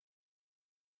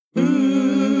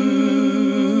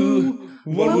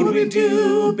What would we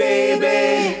do,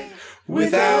 baby,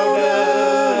 without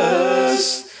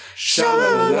us?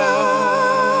 Sha-la-la.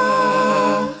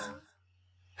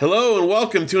 Hello and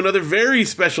welcome to another very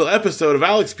special episode of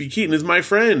Alex P. Keaton is My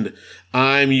Friend.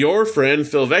 I'm your friend,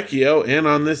 Phil Vecchio, and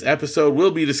on this episode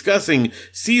we'll be discussing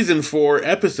Season 4,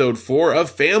 Episode 4 of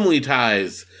Family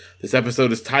Ties. This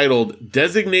episode is titled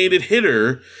Designated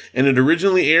Hitter, and it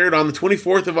originally aired on the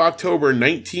 24th of October,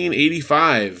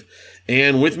 1985.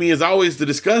 And with me, as always, to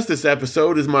discuss this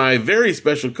episode is my very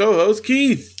special co-host,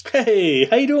 Keith. Hey,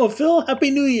 how you doing, Phil?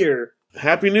 Happy New Year.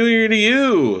 Happy New Year to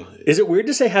you. Is it weird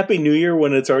to say Happy New Year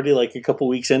when it's already like a couple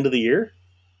weeks into the year?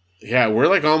 Yeah, we're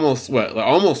like almost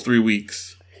 3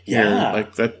 weeks. Yeah.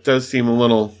 Like, that does seem a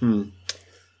little,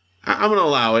 I'm going to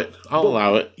allow it. I'll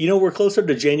allow it. You know, we're closer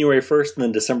to January 1st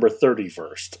than December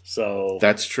 31st, so...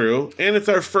 That's true. And it's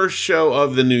our first show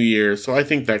of the new year, so I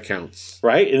think that counts.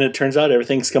 Right? And it turns out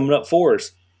everything's coming up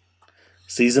fours.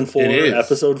 Season 4,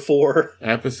 Episode 4.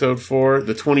 Episode 4,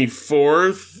 the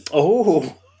 24th.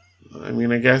 Oh. I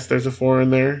mean, I guess there's a 4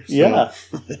 in there. So. Yeah.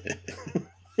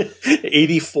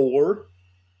 84.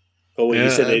 Oh, wait, yeah, you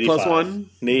said 85. Plus 1.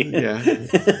 Yeah.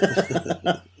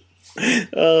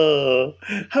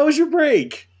 How was your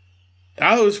break?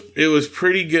 It was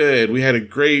pretty good. We had a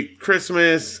great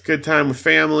Christmas, good time with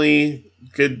family,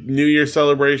 good New Year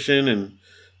celebration, and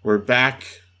we're back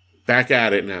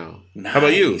at it now. Nice. How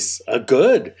about you?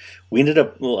 Good. We ended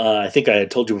up, I think I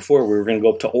had told you before, we were going to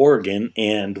go up to Oregon,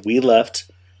 and we left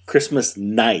Christmas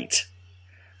night.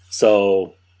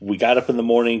 So we got up in the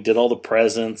morning, did all the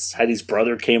presents, Heidi's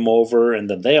brother came over, and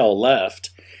then they all left.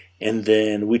 And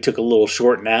then we took a little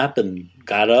short nap and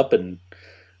got up and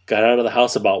got out of the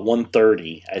house about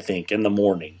 1:30, I think, in the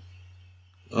morning.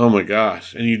 Oh my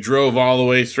gosh. And you drove all the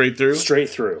way straight through? Straight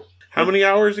through. How many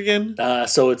hours again?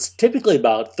 So it's typically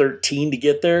about 13 to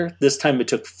get there. This time it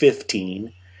took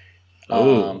 15.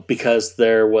 Because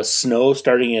there was snow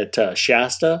starting at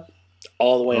Shasta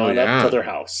all the way up to their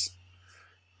house.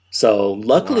 So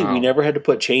luckily we never had to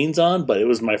put chains on, but it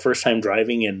was my first time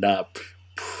driving in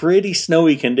pretty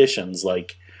snowy conditions.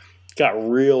 Like, got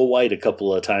real white a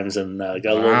couple of times and got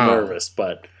a little nervous.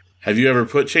 But have you ever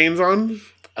put chains on?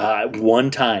 One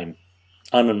time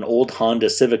on an old Honda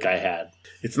Civic I had.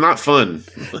 It's not fun.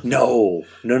 No.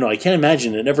 I can't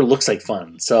imagine. It never looks like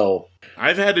fun. So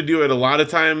I've had to do it a lot of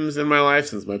times in my life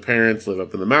since my parents live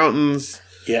up in the mountains.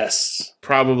 Yes.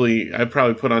 I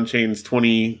probably put on chains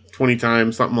 20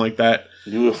 times, something like that.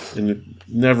 Ugh. And it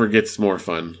never gets more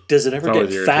fun. Does it ever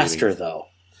get faster, though?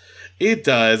 It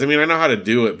does. I mean, I know how to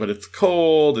do it, but it's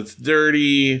cold, it's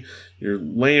dirty, you're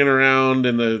laying around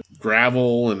in the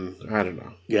gravel, and I don't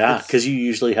know. Yeah, because you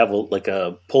usually have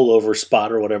a pullover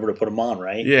spot or whatever to put them on,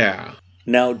 right? Yeah.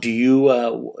 Now, do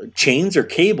you, chains or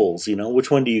cables, which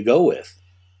one do you go with?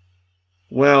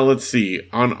 Well, let's see.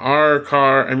 On our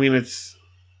car, I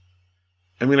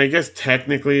guess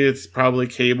technically it's probably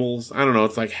cables. I don't know.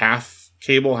 It's like half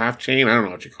cable, half chain. I don't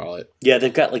know what you call it. Yeah,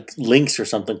 they've got like links or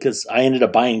something because I ended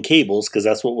up buying cables because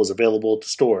that's what was available at the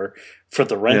store for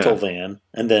the rental van.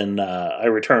 And then I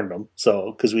returned them.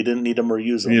 So, because we didn't need them or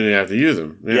use them. You didn't have to use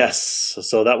them. Yeah. Yes.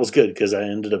 So that was good because I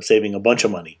ended up saving a bunch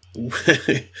of money.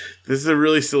 This is a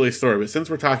really silly story, but since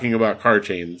we're talking about car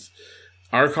chains,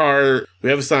 our car,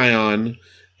 we have a Scion,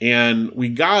 and we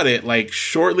got it like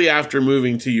shortly after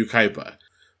moving to Yucaipa.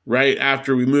 Right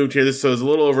after we moved here, this was a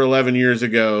little over 11 years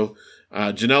ago.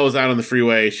 Janelle was out on the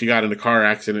freeway. She got in a car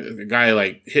accident. The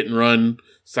guy hit and run,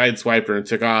 sideswiped her and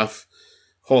took off.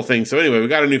 Whole thing. So anyway, we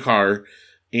got a new car,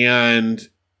 and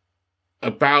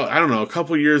about, a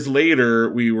couple years later,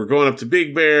 we were going up to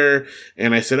Big Bear,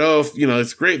 and I said,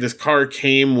 it's great. This car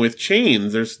came with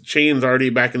chains. There's chains already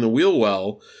back in the wheel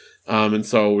well. And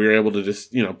so we were able to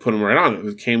just, put them right on.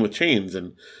 It came with chains.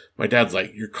 And my dad's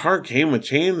like, your car came with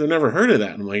chains? I've never heard of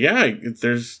that. And I'm like, yeah,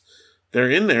 they're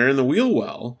in there in the wheel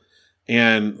well.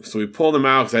 And so we pulled them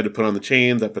out because I had to put on the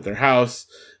chains up at their house.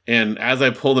 And as I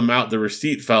pulled them out, the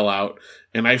receipt fell out.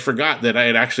 And I forgot that I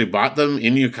had actually bought them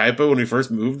in Yucaipa when we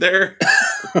first moved there.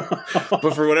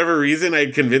 But for whatever reason, I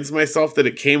had convinced myself that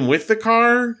it came with the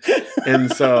car.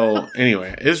 And so,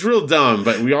 anyway, it's real dumb.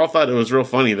 But we all thought it was real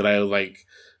funny that I,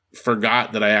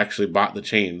 forgot that I actually bought the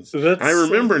chains. I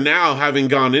remember now having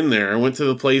gone in there. I went to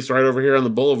the place right over here on the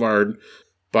boulevard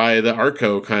by the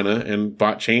Arco, kind of, and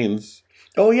bought chains.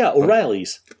 Oh, yeah,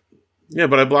 O'Reilly's. Yeah,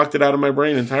 but I blocked it out of my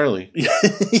brain entirely.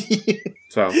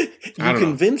 So, I don't know.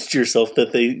 Convinced yourself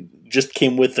that they just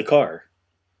came with the car.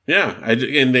 Yeah,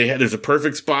 and there's a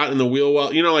perfect spot in the wheel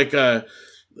well.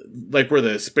 like where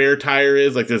the spare tire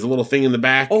is, like there's a little thing in the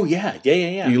back. Oh, yeah.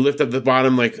 You lift up the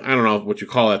bottom, like, I don't know what you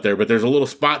call that there, but there's a little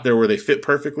spot there where they fit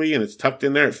perfectly and it's tucked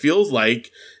in there. It feels like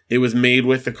it was made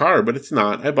with the car, but it's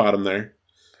not. I bought them there.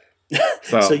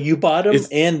 So you bought them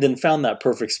and then found that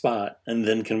perfect spot and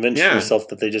then convinced yourself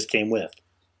that they just came with.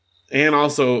 And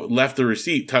also left the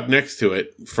receipt tucked next to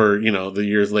it for, the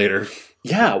years later.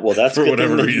 Yeah, well, that's for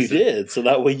whatever reason you did. So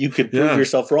that way you could prove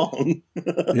yourself wrong.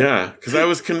 Yeah, because I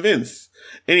was convinced.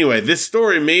 Anyway, this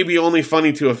story may be only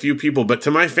funny to a few people, but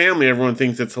to my family, everyone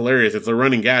thinks it's hilarious. It's a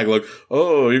running gag, like,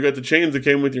 oh, you got the chains that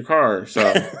came with your car.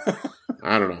 So,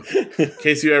 I don't know. In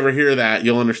case you ever hear that,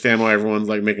 you'll understand why everyone's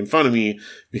like making fun of me,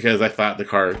 because I thought the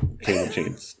car came with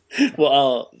chains.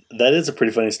 Well, that is a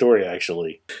pretty funny story,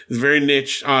 actually. It's a very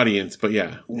niche audience, but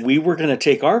yeah. We were going to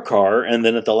take our car, and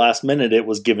then at the last minute, it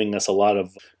was giving us a lot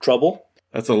of trouble.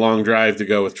 That's a long drive to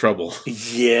go with trouble.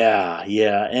 Yeah.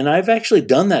 And I've actually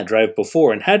done that drive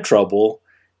before and had trouble.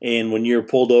 And when you're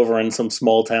pulled over in some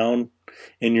small town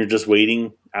and you're just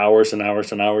waiting hours and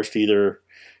hours and hours to either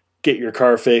get your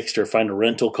car fixed or find a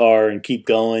rental car and keep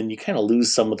going, you kind of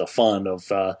lose some of the fun of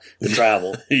the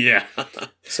travel. Yeah.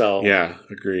 So yeah,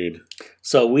 agreed.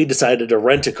 So we decided to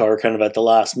rent a car kind of at the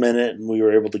last minute, and we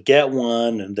were able to get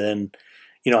one. And then,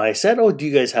 I said, oh, do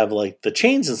you guys have like the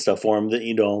chains and stuff for them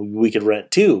that, we could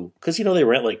rent too? Because, they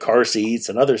rent like car seats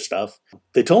and other stuff.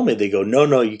 They told me, they go,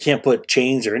 no, you can't put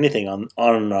chains or anything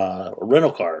on a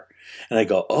rental car. And I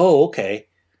go, oh, okay.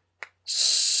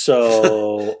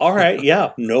 So, all right,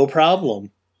 yeah, no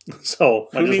problem. So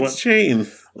who needs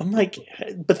chains? I'm like,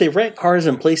 but they rent cars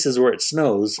in places where it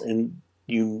snows, and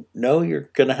you're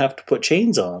going to have to put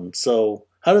chains on. So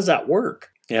how does that work?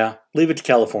 Yeah, leave it to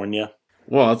California.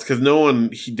 Well, it's because no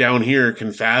one down here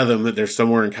can fathom that there's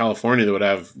somewhere in California that would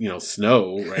have,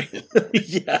 snow, right?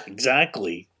 Yeah,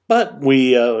 exactly. But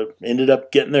we ended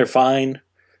up getting there fine.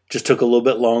 Just took a little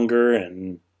bit longer,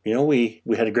 and, we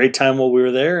had a great time while we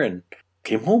were there and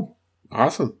came home.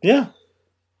 Awesome. Yeah.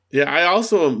 Yeah, I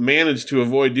also managed to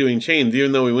avoid doing chains,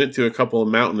 even though we went to a couple of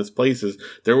mountainous places.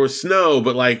 There was snow,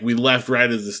 but we left right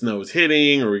as the snow was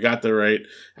hitting, or we got there right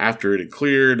after it had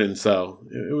cleared, and so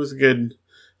it was a good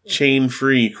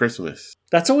chain-free Christmas.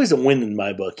 That's always a win in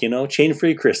my book,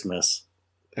 chain-free Christmas.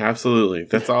 Absolutely.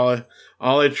 That's all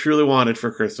I truly wanted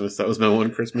for Christmas. That was my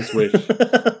one Christmas wish.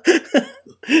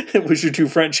 It was your 2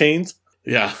 front chains?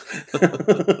 Yeah.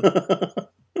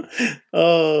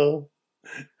 Oh.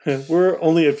 We're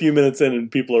only a few minutes in and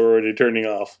people are already turning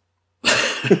off.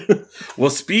 Well,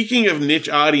 speaking of niche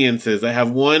audiences, I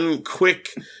have one quick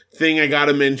thing I got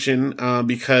to mention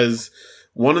because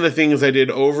one of the things I did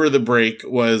over the break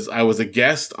was I was a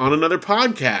guest on another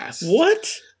podcast.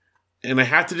 What? And I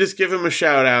have to just give him a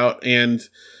shout out. And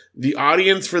the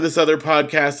audience for this other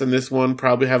podcast and this one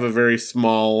probably have a very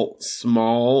small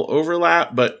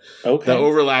overlap, but the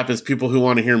overlap is people who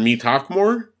want to hear me talk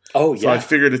more. Oh, yeah. So I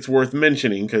figured it's worth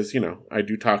mentioning because, I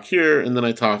do talk here and then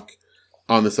I talk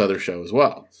on this other show as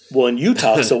well. Well, and you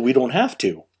talk so we don't have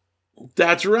to.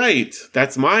 That's right.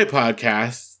 That's my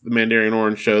podcast, the Mandarin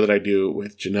Orange Show that I do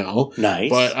with Janelle. Nice.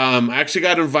 But I actually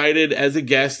got invited as a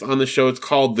guest on the show. It's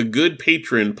called The Good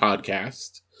Patron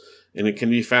Podcast. And it can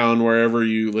be found wherever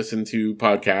you listen to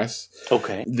podcasts.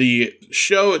 Okay. The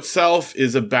show itself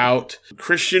is about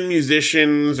Christian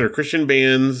musicians or Christian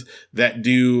bands that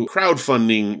do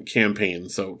crowdfunding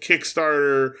campaigns. So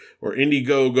Kickstarter or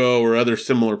Indiegogo or other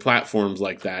similar platforms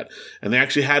like that. And they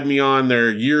actually had me on their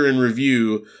year in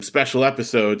review special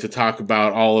episode to talk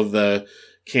about all of the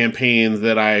campaigns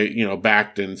that I,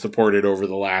 backed and supported over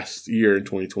the last year in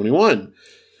 2021,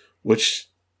 which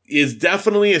is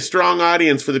definitely a strong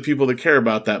audience for the people that care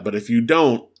about that. But if you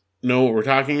don't know what we're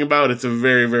talking about, it's a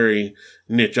very, very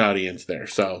niche audience there.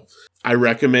 So I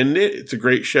recommend it. It's a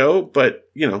great show, but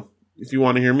if you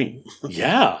want to hear me.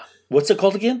 Yeah. What's it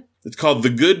called again? It's called The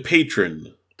Good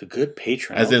Patron. The Good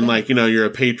Patron. As in you're a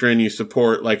patron, you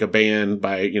support a band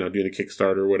by, doing a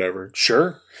Kickstarter or whatever.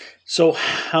 Sure. So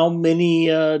how many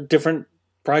different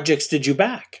projects did you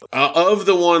back? Of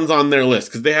the ones on their list,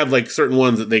 because they have certain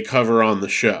ones that they cover on the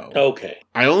show. Okay.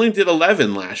 I only did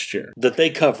 11 last year. That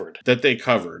they covered.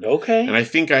 Okay. And I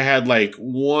think I had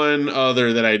one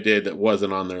other that I did that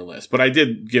wasn't on their list, but I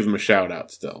did give them a shout out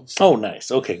still. So. Oh,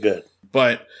 nice. Okay, good.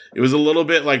 But it was a little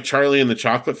bit like Charlie and the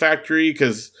Chocolate Factory,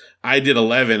 because I did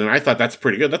 11 and I thought that's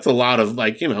pretty good. That's a lot of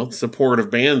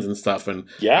supportive bands and stuff. And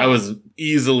I was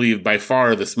easily by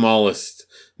far the smallest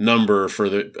number for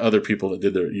the other people that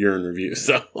did their year in review.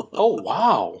 So, oh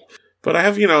wow! But I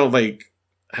have I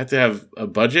have to have a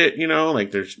budget.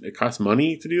 It costs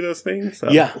money to do those things. So.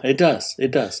 Yeah, it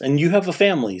does, and you have a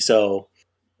family, so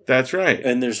That's right.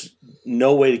 And there's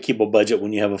no way to keep a budget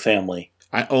when you have a family.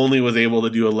 I only was able to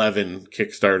do 11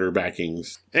 Kickstarter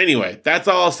backings. Anyway, that's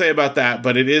all I'll say about that.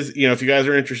 But it is, if you guys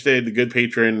are interested, the Good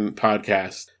Patron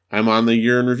podcast, I'm on the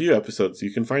year in review episode, so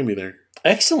you can find me there.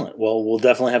 Excellent. Well, we'll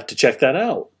definitely have to check that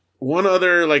out. One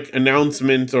other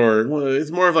announcement,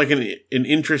 it's more of an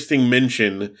interesting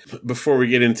mention before we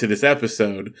get into this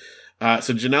episode.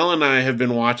 So Janelle and I have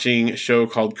been watching a show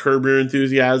called Curb Your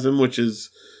Enthusiasm, which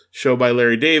is a show by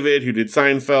Larry David, who did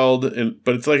Seinfeld,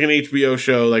 but it's like an HBO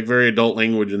show, like very adult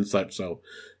language and such, so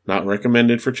not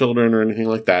recommended for children or anything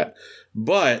like that.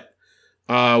 But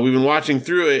we've been watching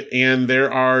through it, and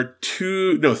there are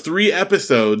 3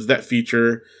 episodes that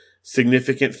feature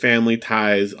significant Family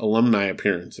Ties alumni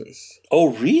appearances.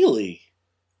 Oh, really?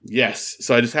 Yes.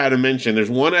 So I just had to mention, there's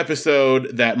one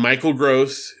episode that Michael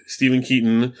Gross, Stephen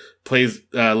Keaton, plays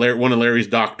one of Larry's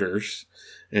doctors,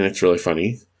 and it's really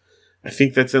funny. I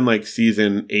think that's in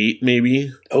season 8,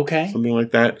 maybe. Okay. Something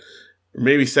like that. Or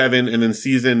maybe 7, and then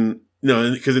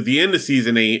because at the end of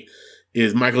season 8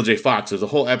 is Michael J. Fox. There's a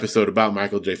whole episode about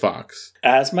Michael J. Fox.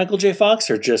 As Michael J. Fox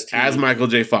or just... As Michael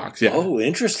J. Fox, yeah. Oh,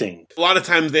 interesting. A lot of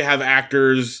times they have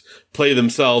actors play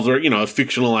themselves or, a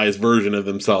fictionalized version of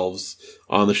themselves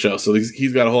on the show. So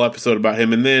he's got a whole episode about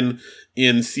him. And then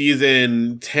in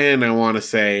season 10, I want to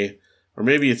say, or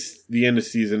maybe it's the end of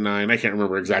season 9, I can't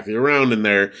remember exactly, around in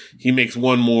there, he makes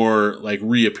one more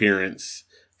reappearance,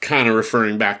 kind of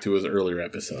referring back to his earlier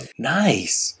episode.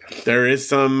 Nice. There is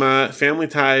some Family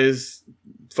Ties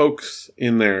folks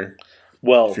in there.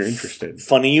 Well, if you're interested.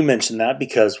 Funny you mentioned that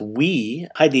because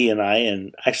Heidi and I,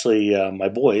 and actually my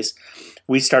boys,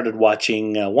 we started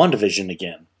watching WandaVision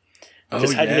again.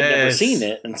 Because Heidi had never seen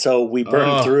it, and so we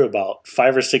burned through about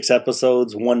 5 or 6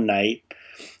 episodes one night,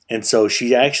 and so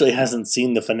she actually hasn't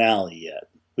seen the finale yet.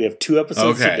 We have 2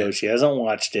 episodes to go. She hasn't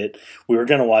watched it. We were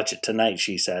going to watch it tonight,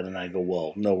 she said, and I go,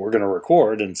 well, no, we're going to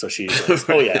record, and so she goes,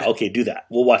 oh yeah, okay, do that.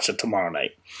 We'll watch it tomorrow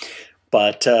night.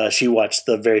 But she watched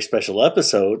the very special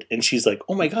episode, and she's like,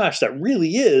 oh my gosh, that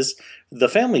really is the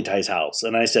Family Ties house.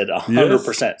 And I said,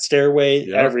 100%. Stairway,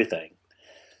 everything.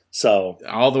 So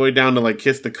all the way down to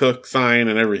Kiss the Cook sign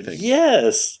and everything.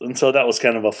 Yes. And so that was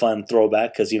kind of a fun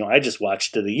throwback because, I just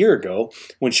watched it a year ago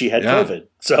when she had COVID.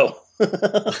 So.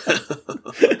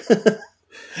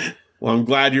 Well, I'm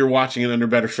glad you're watching it under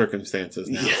better circumstances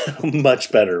now. Yeah,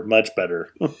 much better. Much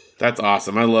better. That's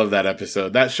awesome. I love that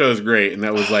episode. That show is great. And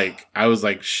that was I was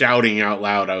shouting out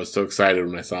loud. I was so excited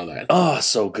when I saw that. Oh,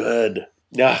 so good.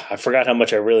 Yeah, I forgot how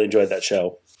much I really enjoyed that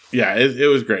show. Yeah, it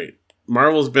was great.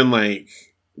 Marvel's been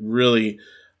really,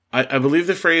 I believe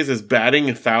the phrase is batting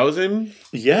 1,000.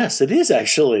 Yes, it is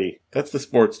actually. That's the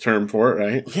sports term for it,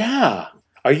 right? Yeah.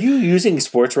 Are you using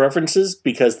sports references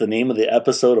because the name of the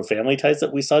episode of Family Ties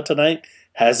that we saw tonight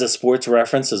has a sports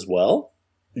reference as well?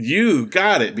 You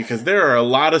got it, because there are a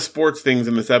lot of sports things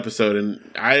in this episode, and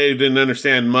I didn't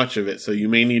understand much of it, so you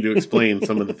may need to explain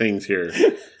some of the things here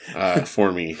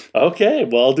for me. Okay,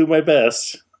 well, I'll do my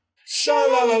best.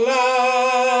 Sha-la-la-la!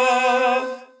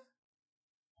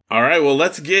 All right, well,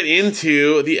 let's get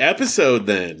into the episode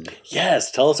then.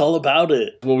 Yes, tell us all about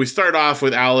it. Well, we start off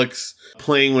with Alex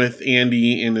playing with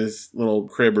Andy in his little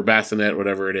crib or bassinet,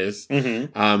 whatever it is,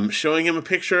 showing him a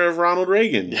picture of Ronald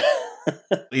Reagan.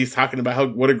 He's talking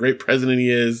about what a great president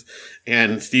he is.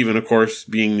 And Stephen, of course,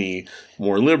 being the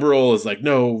more liberal, is like,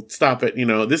 no, stop it.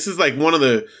 This is one of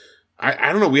the...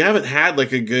 I don't know. We haven't had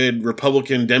a good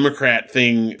Republican-Democrat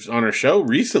thing on our show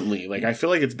recently. I feel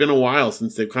like it's been a while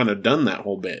since they've kind of done that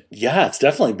whole bit. Yeah, it's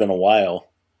definitely been a while.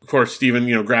 Of course,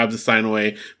 Stephen, grabs the sign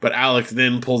away, but Alex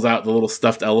then pulls out the little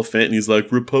stuffed elephant and he's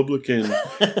like, Republican,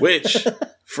 which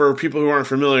for people who aren't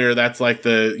familiar, that's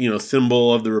the,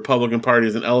 symbol of the Republican Party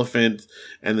is an elephant,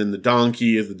 and then the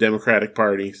donkey is the Democratic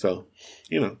Party. So,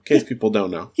 in case people don't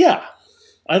know. Yeah.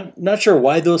 I'm not sure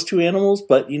why those 2 animals,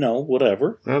 but,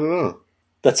 whatever. I don't know.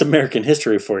 That's American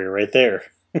history for you right there.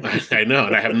 I know,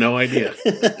 and I have no idea.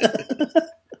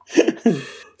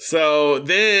 So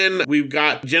then we've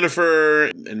got Jennifer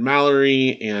and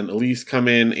Mallory and Elise come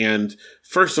in. And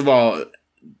first of all,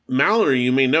 Mallory,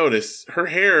 you may notice, her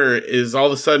hair is all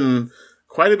of a sudden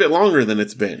quite a bit longer than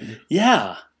it's been.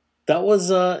 Yeah. That was,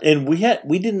 and we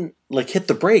didn't hit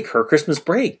the break, her Christmas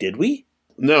break, did we?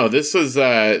 No, this is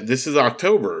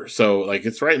October, so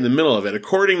it's right in the middle of it.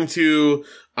 According to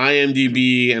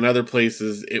IMDb and other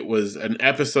places, it was an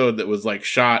episode that was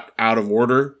shot out of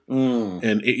order,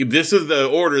 and this is the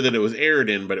order that it was aired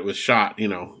in, but it was shot,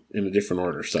 in a different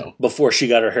order. So before she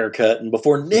got her hair cut, and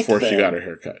before Nick, she got her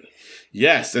hair cut.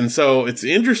 Yes, and so it's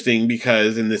interesting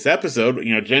because in this episode,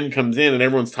 Jen comes in and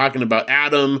everyone's talking about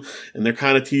Adam, and they're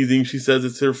kind of teasing. She says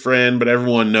it's her friend, but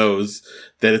everyone knows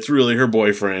that it's really her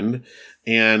boyfriend.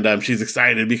 And she's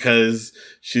excited because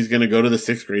she's going to go to the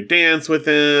 6th grade dance with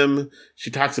him.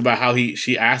 She talks about how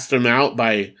she asked him out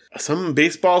by some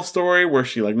baseball story where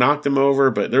she knocked him over,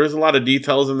 but there was a lot of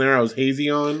details in there I was hazy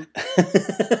on.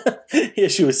 Yeah,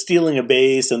 she was stealing a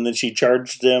base and then she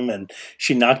charged him and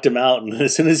she knocked him out. And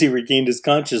as soon as he regained his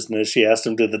consciousness, she asked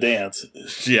him to the dance.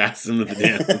 She asked him to the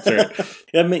dance. That's right.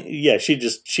 I mean, yeah,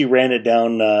 she ran it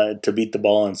down to beat the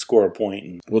ball and score a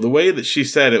point. Well, the way that she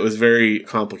said it was very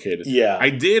complicated. Yeah. I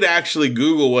did actually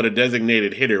Google what a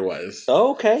designated hitter was.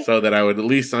 Oh, okay. So that I would at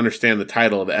least understand the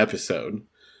title of the episode,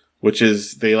 which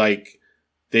is they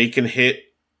can hit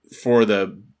for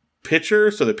the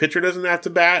pitcher, so the pitcher doesn't have to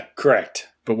bat. Correct.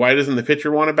 But why doesn't the pitcher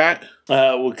want to bat?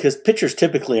 Well, because pitchers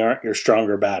typically aren't your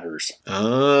stronger batters.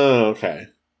 Oh, okay.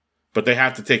 But they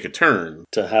have to take a turn.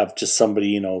 To have just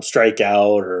somebody, strike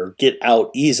out or get out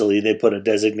easily, they put a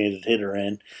designated hitter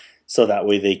in. So that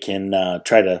way they can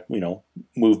try to,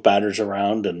 move batters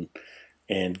around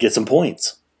and get some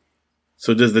points.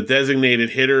 So does the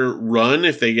designated hitter run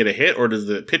if they get a hit, or does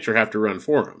the pitcher have to run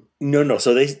for them? No.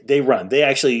 So they run. They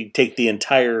actually take the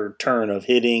entire turn of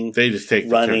hitting. They just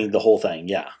take running the whole thing.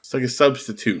 Yeah, it's like a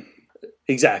substitute.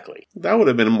 Exactly. That would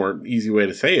have been a more easy way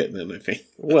to say it then, I think.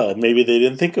 Well, maybe they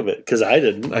didn't think of it because I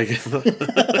didn't. I guess.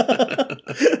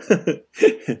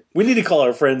 We need to call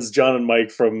our friends John and Mike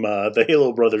from the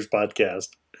Halo Brothers podcast.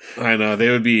 I know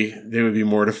they would be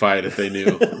mortified if they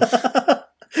knew.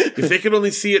 If they could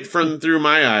only see it through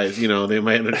my eyes, they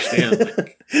might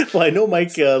understand. Well, I know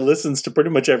Mike listens to pretty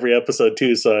much every episode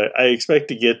too, so I expect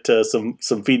to get some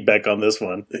feedback on this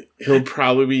one. He'll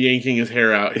probably be yanking his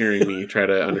hair out hearing me try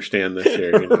to understand this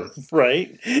here,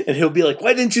 Right? And he'll be like,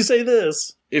 "Why didn't you say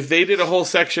this?" If they did a whole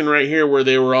section right here where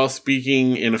they were all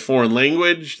speaking in a foreign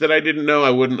language that I didn't know, I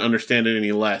wouldn't understand it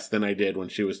any less than I did when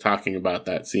she was talking about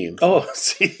that scene. Oh,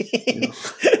 see.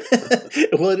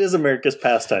 Well, it is America's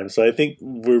pastime, so I think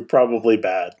we're probably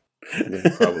bad. Yeah,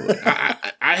 probably.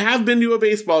 I have been to a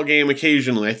baseball game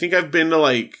occasionally. I think I've been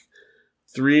to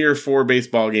 3 or 4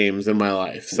 baseball games in my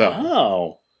life. So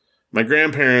wow. My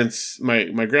grandparents,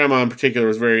 my grandma in particular,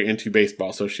 was very into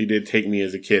baseball, so she did take me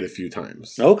as a kid a few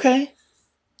times. Okay.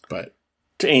 But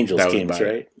to Angels games,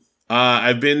 right?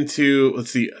 I've been to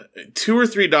 2 or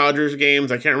 3 Dodgers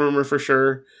games. I can't remember for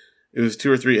sure. It was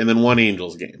 2 or 3, and then 1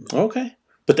 Angels game. Okay.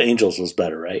 But the Angels was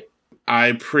better, right?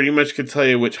 I pretty much could tell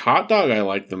you which hot dog I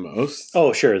like the most.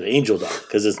 Oh, sure. The Angel dog,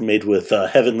 because it's made with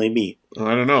heavenly meat.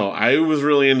 I don't know. I was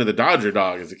really into the Dodger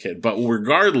dog as a kid. But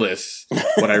regardless,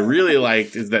 what I really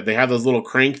liked is that they have those little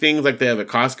crank things like they have at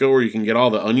Costco where you can get all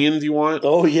the onions you want.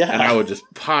 Oh, yeah. And I would just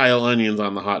pile onions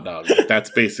on the hot dog.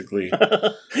 That's basically,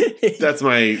 that's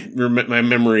my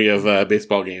memory of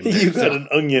baseball games. You got an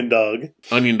onion dog.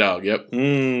 Onion dog, yep.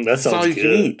 That sounds all you good.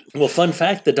 Can eat. Well, fun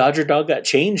fact, the Dodger dog got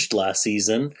changed last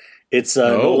season. It's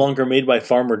no longer made by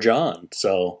Farmer John,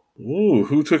 so... Ooh,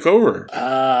 who took over?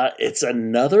 It's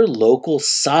another local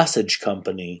sausage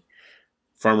company.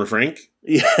 Farmer Frank?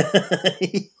 Yeah,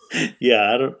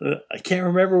 yeah. I can't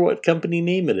remember what company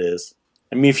name it is.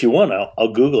 I mean, if you want,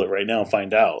 I'll Google it right now and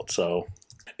find out. So,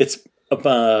 it's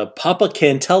Papa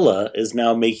Cantella is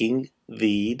now making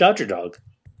the Dodger dog.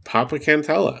 Papa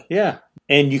Cantella? Yeah,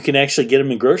 and you can actually get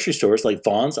them in grocery stores like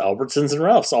Vons, Albertsons, and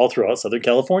Ralph's all throughout Southern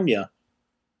California.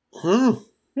 Huh.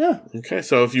 Yeah. Okay,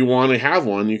 so if you want to have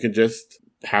one, you could just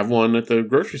have one at the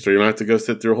grocery store. You don't have to go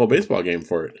sit through a whole baseball game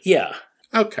for it. Yeah.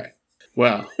 Okay.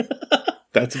 Well,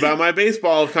 that's about my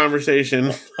baseball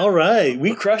conversation. All right.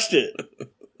 We crushed it.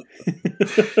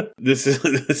 This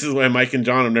is why Mike and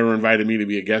John have never invited me to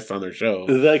be a guest on their show.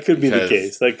 That could be the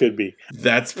case. That could be.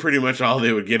 That's pretty much all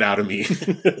they would get out of me.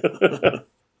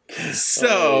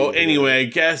 So, anyway,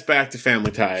 guess back to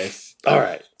Family Ties. All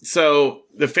right. So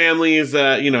the family is,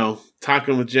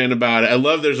 talking with Jen about it. I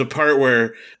love there's a part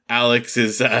where Alex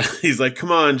is, he's like,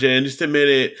 come on, Jen, just admit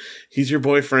it. He's your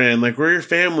boyfriend. Like, we're your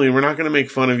family. We're not going to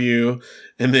make fun of you.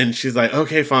 And then she's like,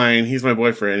 okay, fine. He's my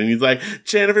boyfriend. And he's like,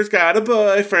 Jennifer's got a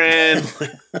boyfriend,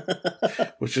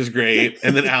 which is great.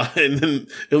 And then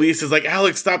Elise is like,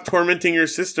 Alex, stop tormenting your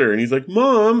sister. And he's like,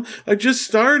 Mom, I just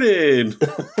started.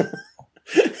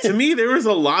 To me, there was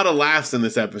a lot of laughs in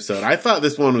this episode. I thought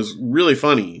this one was really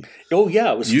funny. Oh,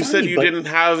 yeah, it was You funny, said you didn't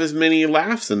have as many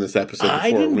laughs in this episode before.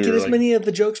 I didn't get as many of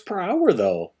the jokes per hour,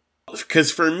 though.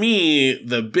 Because for me,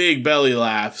 the big belly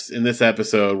laughs in this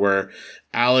episode were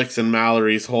Alex and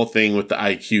Mallory's whole thing with the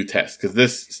IQ test. Because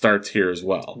this starts here as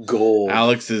well. Gold.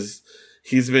 Alex is...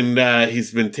 He took an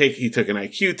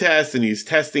IQ test and he's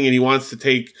testing and he wants to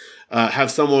take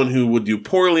have someone who would do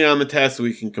poorly on the test so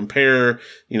we can compare,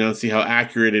 and see how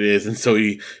accurate it is. And so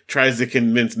he tries to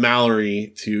convince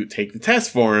Mallory to take the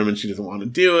test for him, and she doesn't want to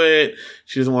do it.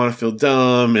 She doesn't want to feel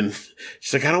dumb. And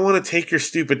she's like, I don't want to take your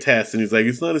stupid test. And he's like,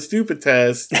 it's not a stupid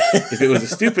test. If it was a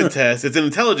stupid test, it's an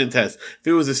intelligent test. If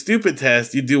it was a stupid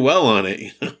test, you'd do well on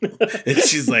it. And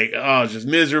she's like, oh, it's just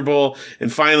miserable.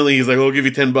 And finally, he's like, we'll give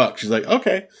you $10. She's like,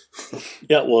 okay.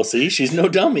 Yeah, well, see, she's no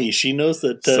dummy. She knows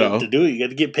that to do it, you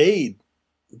got to get paid.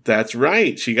 That's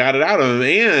right. She got it out of him.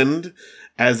 And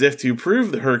as if to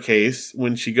prove her case,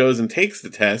 when she goes and takes the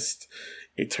test,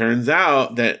 it turns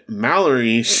out that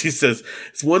Mallory, she says,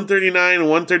 it's 139 and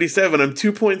 137. I'm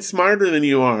 2 points smarter than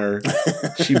you are.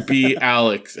 She beat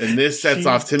Alex. And this sets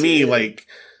off to me, like,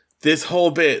 this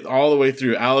whole bit all the way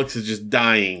through, Alex is just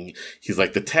dying. He's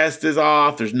like, the test is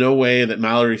off. There's no way that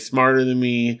Mallory's smarter than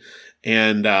me.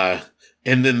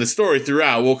 And then the story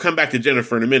throughout, we'll come back to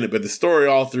Jennifer in a minute, but the story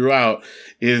all throughout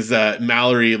is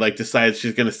Mallory decides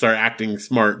she's going to start acting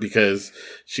smart because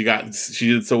she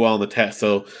did so well on the test.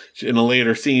 So in a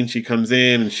later scene, she comes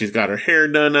in and she's got her hair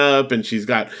done up and she's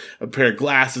got a pair of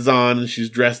glasses on and she's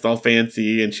dressed all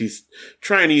fancy and she's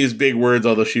trying to use big words,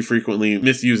 although she frequently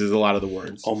misuses a lot of the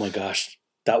words. Oh my gosh.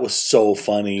 That was so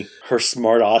funny. Her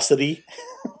smartosity.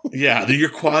 Yeah, your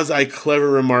quasi-clever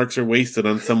remarks are wasted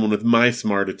on someone with my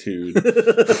smartitude.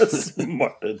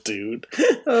 Smartitude.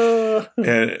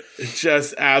 And it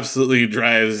just absolutely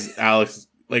drives Alex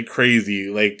like crazy.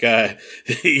 Like,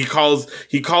 he calls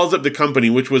up the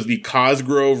company, which was the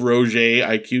Cosgrove Roget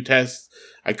IQ test.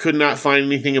 I could not find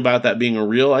anything about that being a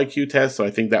real IQ test, so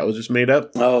I think that was just made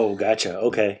up. Oh, gotcha.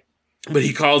 Okay. But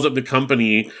he calls up the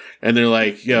company and they're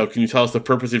like, yo, can you tell us the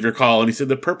purpose of your call? And he said,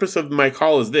 the purpose of my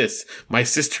call is this. My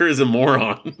sister is a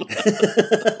moron.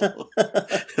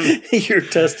 Your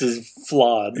test is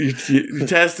flawed. Your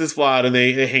test is flawed, and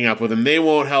they hang up with him. They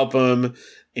won't help him.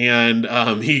 And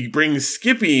he brings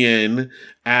Skippy in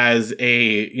as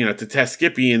to test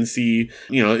Skippy and see,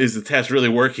 is the test really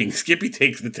working? Skippy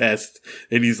takes the test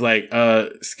and he's like,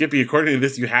 Skippy, according to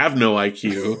this, you have no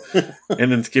IQ.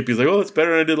 And then Skippy's like, oh, it's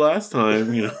better than I did last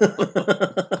time,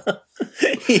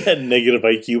 He had negative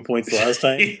IQ points last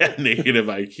time. He had negative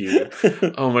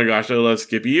IQ. Oh my gosh, I love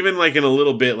Skippy. Even like in a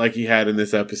little bit like he had in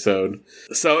this episode.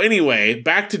 So anyway,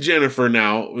 back to Jennifer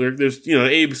now. There's, an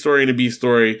A story and a B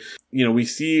story. We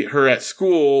see her at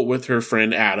school with her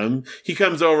friend Adam. He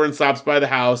comes over and stops by the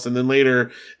house. And then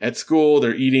later at school,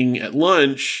 they're eating at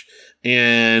lunch.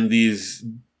 And these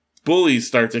bullies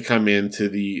start to come into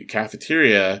the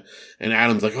cafeteria. And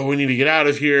Adam's like, oh, we need to get out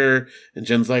of here. And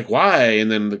Jen's like, why?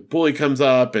 And then the bully comes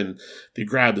up and they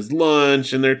grab his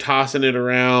lunch and they're tossing it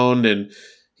around. And,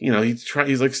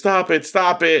 he's like, stop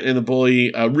it. And the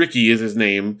bully, Ricky is his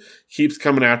name, keeps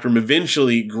coming after him,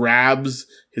 eventually grabs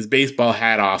his baseball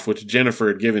hat off, which Jennifer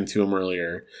had given to him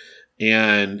earlier.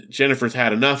 And Jennifer's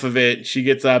had enough of it. She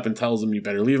gets up and tells him, you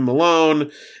better leave him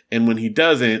alone. And when he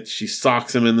doesn't, she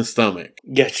socks him in the stomach.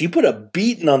 Yeah, she put a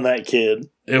beating on that kid.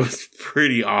 It was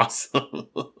pretty awesome.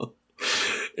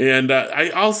 And I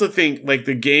also think, like,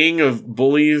 the gang of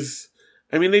bullies,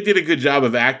 I mean, they did a good job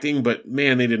of acting, but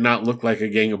man, they did not look like a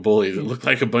gang of bullies. It looked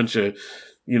like a bunch of,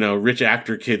 rich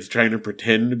actor kids trying to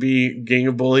pretend to be a gang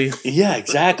of bullies. Yeah,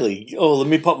 exactly. Oh, let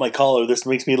me pop my collar. This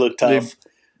makes me look tough.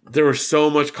 There was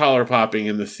so much collar popping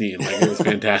in the scene. Like, it was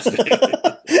fantastic.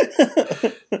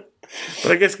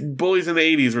 But I guess bullies in the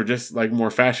 80s were just, like, more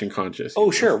fashion conscious.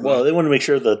 Oh, sure. Well, they wanted to make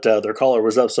sure that their collar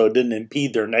was up so it didn't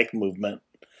impede their neck movement.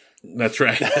 That's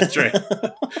right.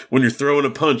 When you're throwing a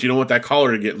punch, you don't want that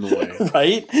collar to get in the way.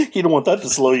 Right? You don't want that to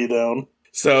slow you down.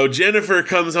 So Jennifer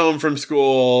comes home from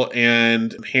school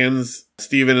and hands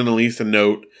Steven and Elise a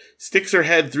note, sticks her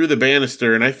head through the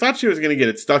banister, and I thought she was going to get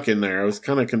it stuck in there. I was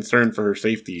kind of concerned for her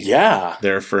safety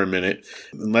there for a minute.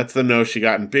 And lets them know she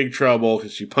got in big trouble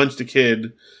because she punched a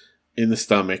kid in the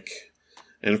stomach.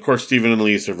 And of course, Steven and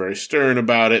Elise are very stern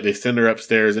about it. They send her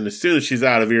upstairs, and as soon as she's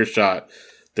out of earshot,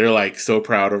 they're like so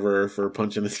proud of her for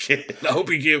punching this kid. I hope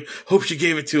she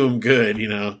gave it to him good,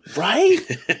 Right?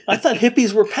 I thought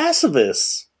hippies were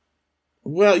pacifists.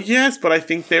 Well, yes, but I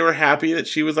think they were happy that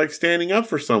she was like standing up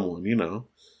for someone,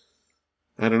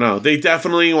 I don't know. They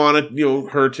definitely wanted,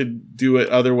 her to do it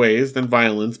other ways than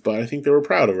violence, but I think they were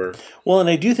proud of her. Well, and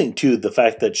I do think, too, the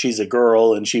fact that she's a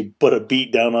girl and she put a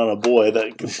beat down on a boy,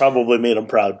 that probably made them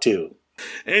proud, too.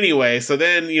 Anyway, so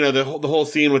then, the whole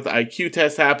scene with the IQ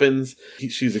test happens.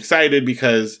 She's excited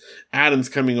because Adam's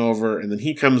coming over, and then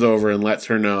he comes over and lets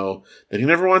her know that he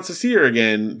never wants to see her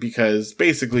again because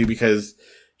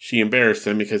she embarrassed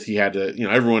him because he had to,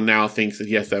 everyone now thinks that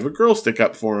he has to have a girl stick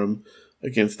up for him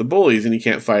against the bullies and he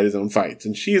can't fight his own fights.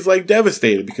 And she's like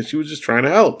devastated because she was just trying to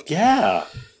help. Yeah.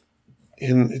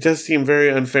 And it does seem very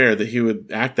unfair that he would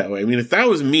act that way. I mean, if that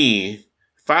was me,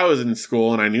 if I was in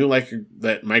school and I knew like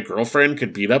that my girlfriend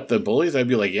could beat up the bullies, I'd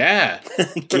be like, yeah,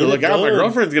 look out, my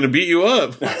girlfriend's going to beat you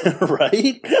up.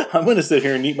 Right? I'm going to sit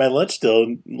here and eat my lunch still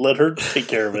and let her take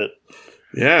care of it.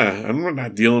 Yeah, I'm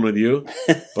not dealing with you.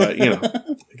 But, you know,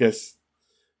 I guess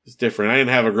it's different. I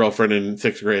didn't have a girlfriend in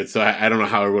 6th grade, so I don't know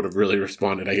how I would have really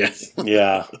responded, I guess.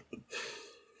 Yeah.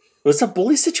 Was the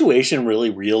bully situation really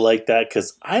real like that?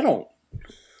 Because I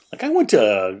went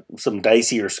to some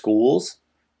dicier schools.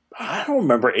 I don't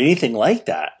remember anything like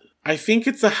that. I think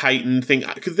it's a heightened thing.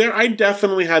 Because I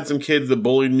definitely had some kids that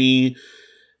bullied me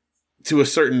to a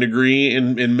certain degree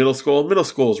in middle school. Middle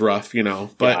school is rough, you know.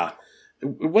 But yeah.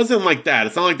 It wasn't like that.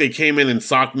 It's not like they came in and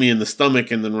socked me in the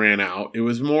stomach and then ran out. It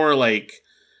was more like,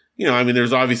 you know, I mean,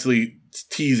 there's obviously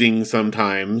teasing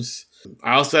sometimes.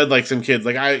 I also had like some kids,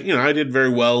 like I did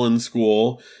very well in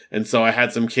school. And so I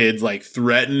had some kids like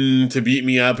threaten to beat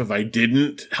me up if I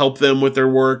didn't help them with their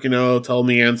work, you know, tell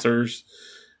me answers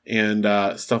and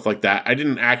stuff like that. I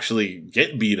didn't actually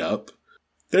get beat up.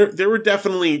 There were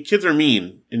definitely, kids are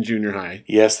mean in junior high.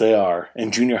 Yes, they are.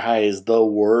 And junior high is the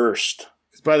worst.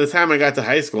 By the time I got to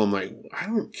high school, I'm like, I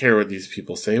don't care what these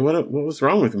people say. What was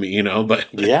wrong with me, you know? But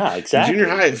yeah, exactly. Junior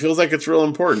high, it feels like it's real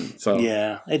important. So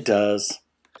yeah, it does.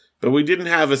 But we didn't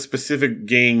have a specific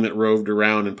gang that roved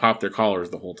around and popped their collars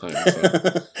the whole time.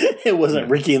 So. It wasn't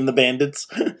Ricky and the Bandits.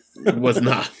 It was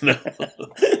not, no.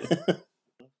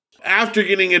 After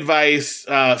getting advice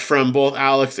from both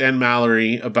Alex and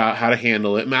Mallory about how to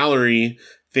handle it, Mallory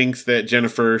thinks that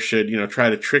Jennifer should, you know, try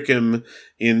to trick him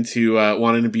into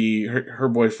wanting to be her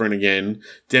boyfriend again.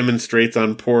 Demonstrates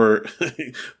on poor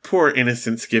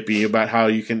innocent Skippy about how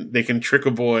they can trick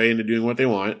a boy into doing what they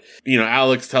want. You know,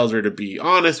 Alex tells her to be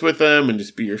honest with them and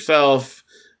just be yourself.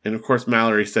 And of course,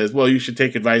 Mallory says, well, you should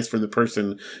take advice from the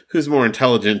person who's more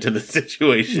intelligent in the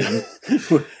situation.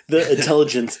 The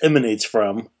intelligence emanates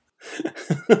from.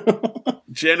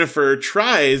 Jennifer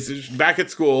tries, back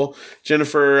at school,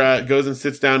 Jennifer goes and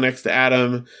sits down next to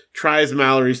Adam, tries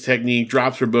Mallory's technique,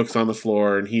 drops her books on the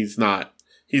floor, and he's not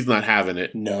having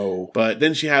it. No. But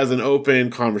then she has an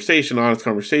open conversation, honest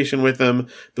conversation with him.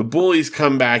 The bullies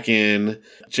come back in.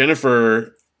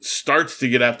 Jennifer starts to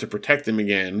get up to protect him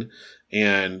again.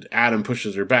 And Adam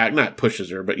pushes her back, not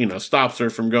pushes her, but, you know, stops her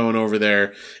from going over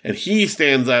there. And he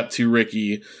stands up to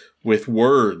Ricky with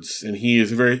words. And he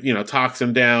is very, you know, talks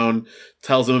him down,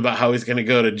 tells him about how he's going to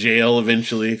go to jail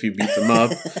eventually if he beats him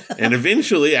up. And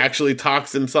eventually actually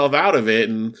talks himself out of it.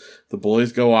 And the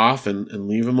boys go off and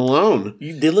leave him alone.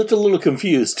 They looked a little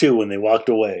confused, too, when they walked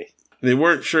away. They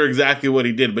weren't sure exactly what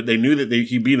he did, but they knew that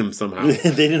he beat him somehow.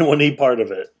 They didn't want any part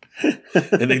of it.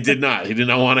 And they did not. He did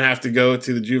not want to have to go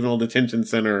to the juvenile detention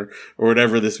center or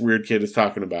whatever this weird kid is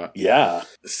talking about. Yeah.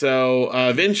 So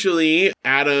eventually,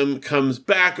 Adam comes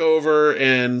back over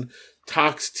and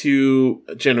talks to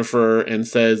Jennifer and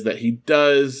says that he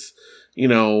does, you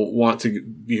know, want to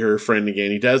be her friend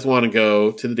again. He does want to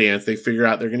go to the dance. They figure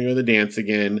out they're going to go to the dance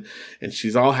again. And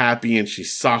she's all happy and she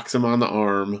socks him on the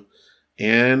arm.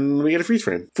 And we get a freeze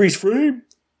frame. Freeze frame?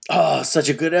 Oh, such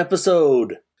a good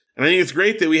episode. And I think it's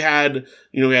great that we had a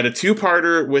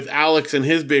 2-parter with Alex and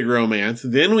his big romance.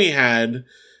 Then we had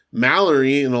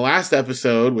Mallory in the last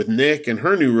episode with Nick and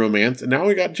her new romance. And now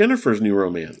we got Jennifer's new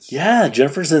romance. Yeah,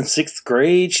 Jennifer's in 6th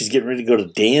grade. She's getting ready to go to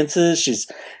dances.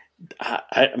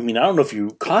 I mean, I don't know if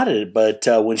you caught it, but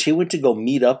when she went to go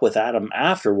meet up with Adam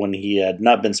after, when he had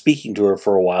not been speaking to her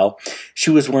for a while,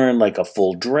 she was wearing like a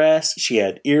full dress. She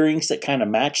had earrings that kind of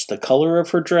matched the color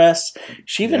of her dress.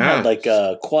 She even had like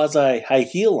a quasi high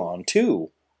heel on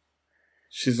too.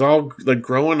 She's all like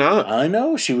growing up. I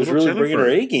know. She was really bringing her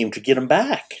A game to get him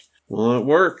back. Well, it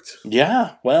worked.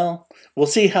 Yeah. Well, we'll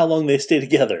see how long they stay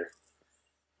together.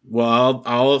 Well,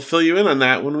 I'll fill you in on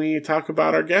that when we talk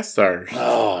about our guest stars.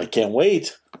 Oh, I can't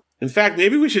wait. In fact,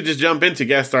 maybe we should just jump into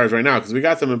guest stars right now because we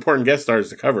got some important guest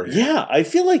stars to cover here. Yeah, I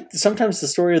feel like sometimes the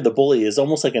story of the bully is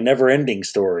almost like a never-ending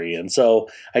story, and so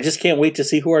I just can't wait to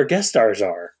see who our guest stars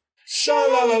are.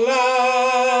 Sha-la-la-la!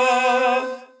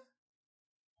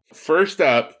 First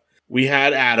up, we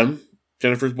had Adam,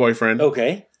 Jennifer's boyfriend.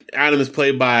 Okay. Adam is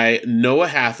played by Noah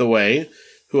Hathaway,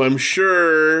 who I'm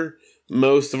sure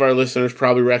most of our listeners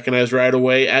probably recognize right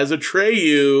away as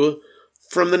Atreyu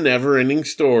from The Neverending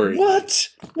Story. What?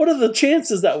 What are the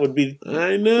chances that would be?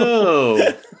 I know.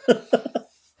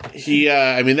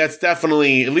 That's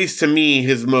definitely, at least to me,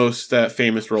 his most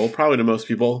famous role, probably to most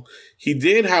people. He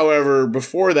did, however,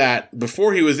 before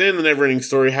he was in The Neverending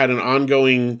Story, had an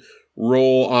ongoing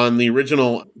role on the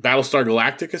original Battlestar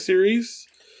Galactica series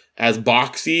as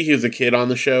Boxy. He was a kid on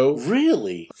the show.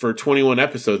 Really? For 21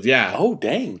 episodes, yeah. Oh,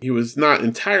 dang. He was not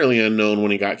entirely unknown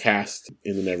when he got cast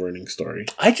in The Neverending Story.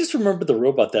 I just remember the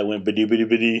robot that went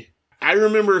biddy-biddy-biddy. I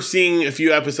remember seeing a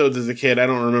few episodes as a kid. I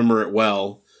don't remember it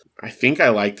well. I think I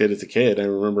liked it as a kid. I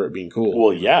remember it being cool.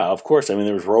 Well, yeah, of course. I mean,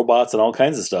 there was robots and all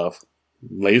kinds of stuff.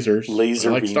 Lasers.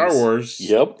 Laser like beams. Star Wars.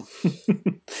 Yep.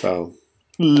 So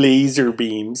laser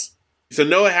beams. So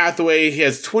Noah Hathaway, he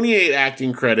has 28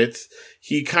 acting credits.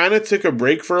 He kind of took a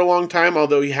break for a long time,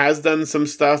 although he has done some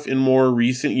stuff in more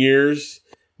recent years.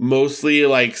 Mostly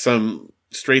like some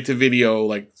straight-to-video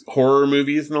like horror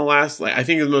movies in the last... I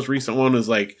think his most recent one was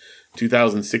like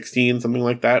 2016, something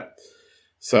like that.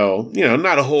 So,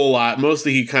 not a whole lot.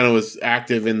 Mostly he kind of was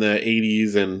active in the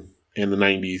 80s and the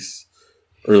 90s.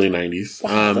 Early 90s.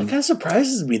 Wow, that kind of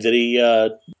surprises me that he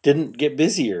didn't get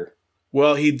busier.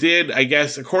 Well, he did, I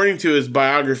guess, according to his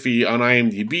biography on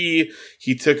IMDb,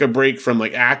 he took a break from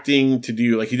like acting to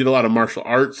do, like he did a lot of martial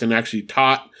arts and actually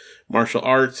taught martial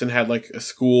arts and had like a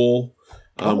school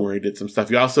where he did some stuff.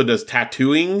 He also does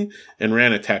tattooing and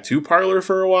ran a tattoo parlor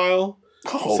for a while.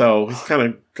 Oh. So he's kind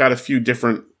of got a few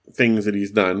different things that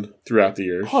he's done throughout the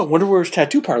years. Oh, I wonder where his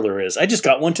tattoo parlor is. I just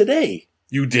got one today.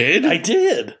 You did? I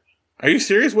did. Are you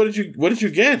serious? What did you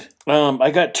get?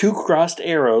 I got 2 crossed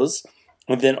arrows,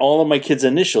 and then all of my kids'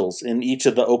 initials in each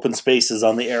of the open spaces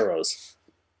on the arrows.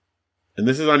 And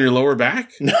this is on your lower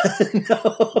back? No.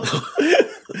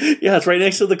 Yeah, it's right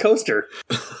next to the coaster.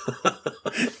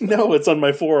 No, it's on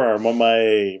my forearm, on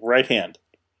my right hand.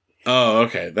 Oh,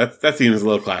 okay. That seems a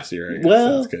little classier. I guess.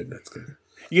 Well, that's good.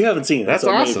 You haven't seen it. That's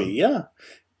so awesome. Maybe, yeah.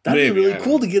 That'd be really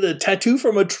cool to get a tattoo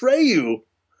from Atreyu.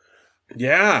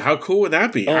 Yeah, how cool would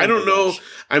that be? I don't know. Gosh.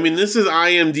 I mean, this is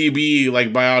IMDb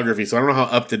like biography, so I don't know how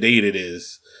up to date it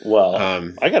is. Well,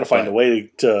 I got to find a way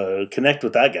to connect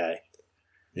with that guy.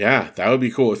 Yeah, that would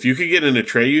be cool. If you could get an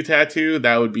Atreyu tattoo,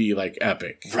 that would be like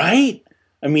epic. Right?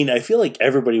 I mean, I feel like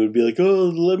everybody would be like, "Oh,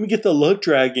 let me get the Luck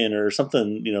Dragon" or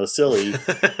something, silly.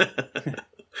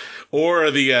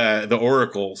 Or the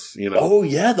oracles, Oh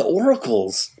yeah, the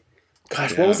oracles.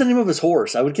 Gosh, What was the name of his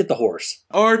horse? I would get the horse.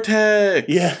 Artax!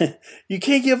 Yeah. You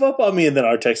can't give up on me, and then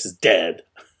Artax is dead.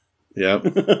 Yep.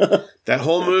 That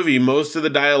whole movie, most of the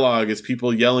dialogue is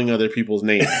people yelling other people's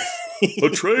names.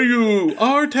 Atreyu!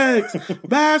 Artax!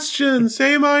 Bastion!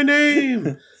 Say my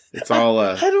name! It's all...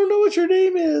 I don't know what your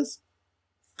name is.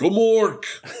 Gamork!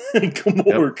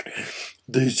 Gamork. Yep.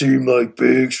 They seem like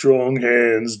big, strong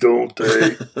hands, don't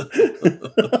they?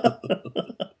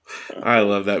 I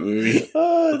love that movie.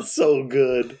 Oh, it's so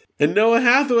good. And Noah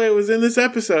Hathaway was in this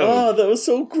episode. Oh, that was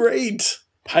so great.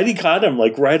 Heidi caught him,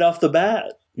 right off the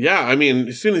bat. Yeah, I mean,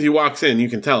 as soon as he walks in, you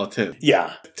can tell it's him.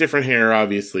 Yeah. Different hair,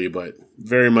 obviously, but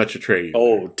very much Atreyu.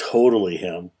 Oh, totally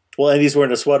him. Well, and he's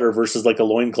wearing a sweater versus a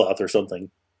loincloth or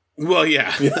something. Well,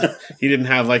 yeah. He didn't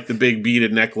have the big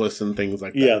beaded necklace and things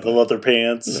like that. Yeah, the leather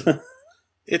pants.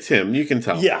 It's him. You can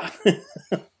tell. Yeah.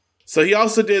 So he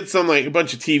also did some a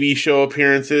bunch of TV show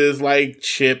appearances like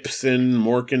Chips and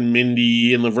Mork and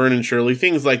Mindy and Laverne and Shirley,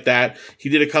 things like that. He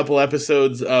did a couple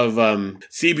episodes of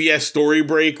CBS Story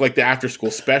Break, the after school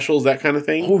specials, that kind of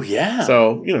thing. Oh, yeah.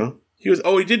 So,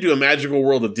 he did do a Magical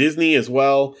World of Disney as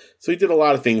well. So he did a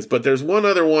lot of things, but there's one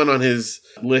other one on his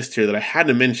list here that I had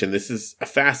to mention. This is a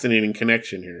fascinating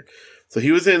connection here. So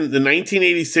he was in the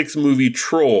 1986 movie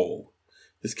Troll.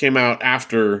 This came out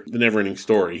after The Neverending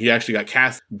Story. He actually got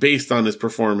cast based on his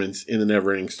performance in The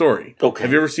Neverending Story. Okay.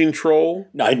 Have you ever seen Troll?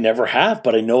 I never have,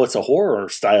 but I know it's a horror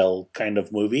style kind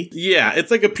of movie. Yeah, it's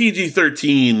like a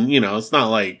PG-13, it's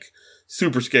not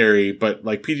super scary, but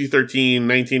PG-13,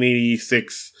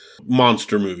 1986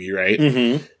 monster movie, right?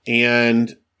 Mm-hmm.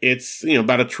 And it's,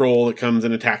 about a troll that comes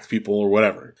and attacks people or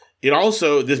whatever.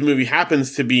 This movie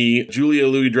happens to be Julia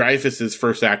Louis-Dreyfus's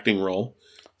first acting role.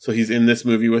 So he's in this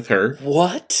movie with her.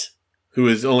 What? Who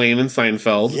is Elaine in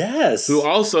Seinfeld. Yes. Who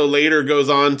also later goes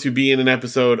on to be in an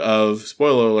episode of,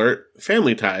 spoiler alert,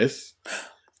 Family Ties.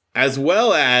 As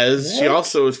well as she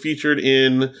also is featured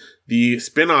in the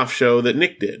spin-off show that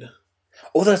Nick did.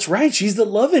 Oh, that's right. She's the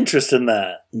love interest in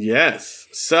that. Yes.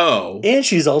 So. And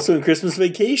she's also in Christmas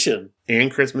Vacation. And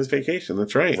Christmas Vacation.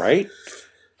 That's right. Right.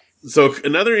 So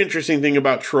another interesting thing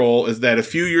about Troll is that a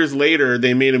few years later,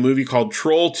 they made a movie called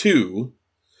Troll 2,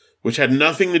 which had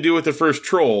nothing to do with the first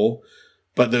Troll,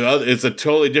 but it's a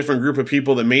totally different group of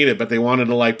people that made it, but they wanted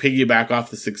to piggyback off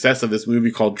the success of this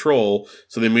movie called Troll,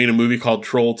 so they made a movie called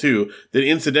Troll 2 that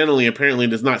incidentally apparently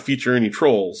does not feature any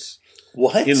trolls.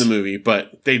 What? In the movie,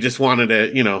 but they just wanted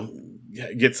to,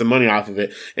 get some money off of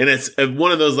it. And it's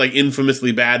one of those like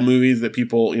infamously bad movies that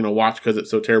people, watch because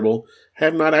it's so terrible. I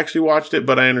have not actually watched it,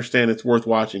 but I understand it's worth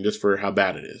watching just for how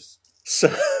bad it is.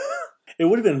 So it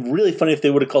would have been really funny if they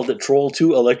would have called it Troll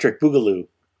 2 Electric Boogaloo.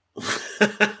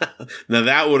 Now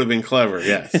that would have been clever,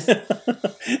 yes.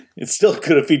 It still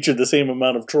could have featured the same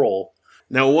amount of troll.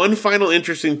 Now, one final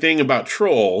interesting thing about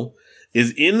Troll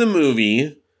is in the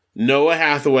movie, Noah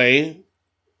Hathaway,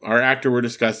 our actor we're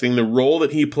discussing, the role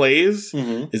that he plays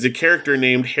is a character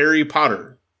named Harry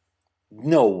Potter.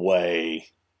 No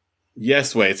way.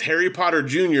 Yes way. It's Harry Potter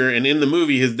Jr., and in the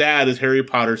movie, his dad is Harry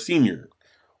Potter Sr.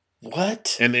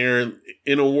 What? And they're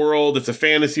in a world, it's a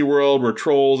fantasy world where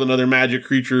trolls and other magic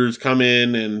creatures come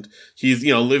in, and he's,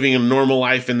 living a normal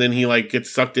life, and then he,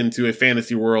 gets sucked into a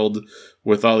fantasy world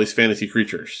with all these fantasy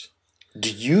creatures. Do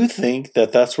you think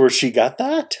that that's where she got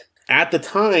that? At the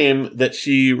time that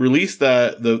she released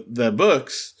the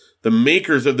books, the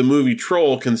makers of the movie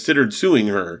Troll considered suing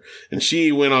her, and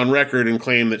she went on record and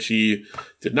claimed that she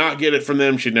did not get it from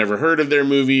them. She'd never heard of their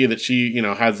movie, that she,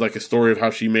 has a story of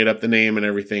how she made up the name and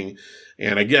everything.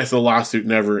 And I guess a lawsuit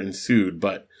never ensued,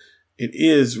 but it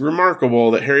is remarkable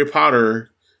that Harry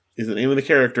Potter is the name of the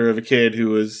character of a kid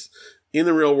who is in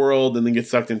the real world and then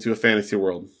gets sucked into a fantasy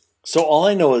world. So all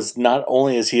I know is not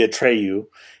only is he Atreyu,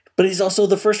 but he's also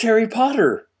the first Harry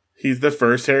Potter. He's the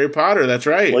first Harry Potter, that's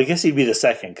right. Well, I guess he'd be the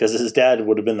second, because his dad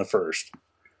would have been the first.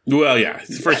 Well, yeah,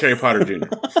 he's the first Harry Potter Jr.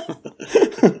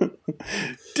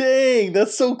 Dang,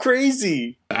 that's so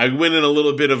crazy. I went in a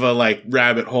little bit of a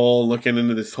rabbit hole looking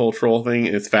into this whole Troll thing,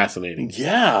 and it's fascinating.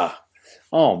 Yeah.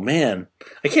 Oh, man.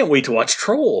 I can't wait to watch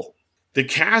Troll. The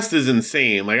cast is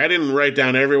insane. I didn't write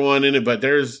down everyone in it, but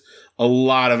there's a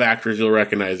lot of actors you'll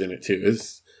recognize in it, too.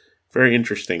 It's very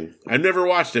interesting. I've never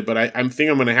watched it, but I think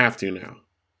I'm going to have to now.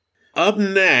 Up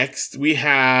next, we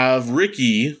have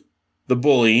Ricky, the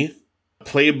bully,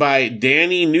 played by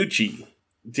Danny Nucci.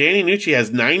 Danny Nucci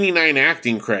has 99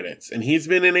 acting credits, and he's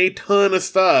been in a ton of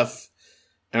stuff.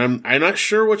 And I'm not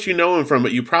sure what you know him from,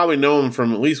 but you probably know him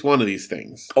from at least one of these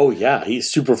things. Oh, yeah. He's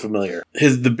super familiar.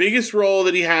 The biggest role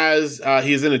that he has,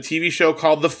 he's in a TV show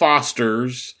called The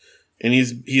Fosters, and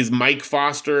he's Mike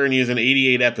Foster, and he's in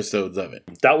 88 episodes of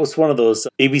it. That was one of those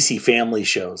ABC Family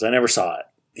shows. I never saw it.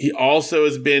 He also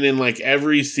has been in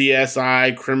every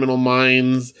CSI, Criminal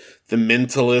Minds, The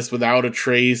Mentalist, Without a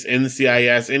Trace,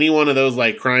 NCIS, any one of those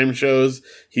crime shows.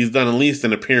 He's done at least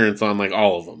an appearance on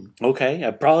all of them. Okay,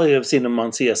 I probably have seen him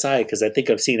on CSI because I think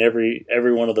I've seen every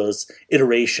one of those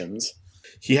iterations.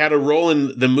 He had a role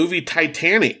in the movie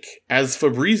Titanic as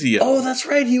Fabrizio. Oh, that's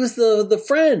right. He was the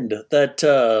friend that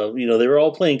they were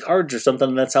all playing cards or something,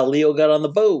 and that's how Leo got on the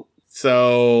boat.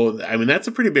 So, that's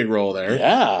a pretty big role there.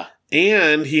 Yeah.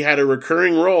 And he had a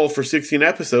recurring role for 16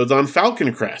 episodes on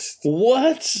Falcon Crest.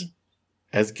 What?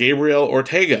 As Gabriel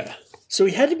Ortega. So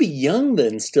he had to be young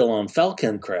then still on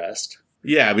Falcon Crest.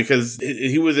 Yeah, because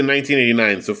he was in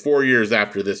 1989, so 4 years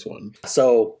after this one.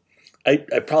 So I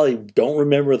probably don't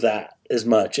remember that as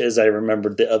much as I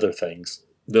remembered the other things.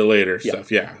 The later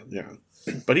stuff, yeah.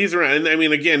 But he's around. And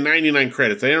again, 99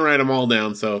 credits. I didn't write them all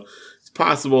down, so it's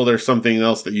possible there's something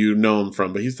else that you know him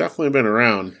from, but he's definitely been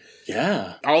around.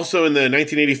 Yeah. Also in the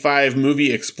 1985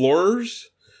 movie Explorers,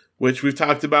 which we've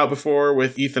talked about before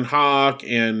with Ethan Hawke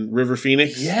and River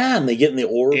Phoenix. Yeah, and they get in the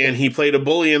orb. And he played a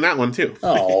bully in that one, too.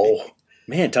 Oh,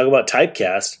 man, talk about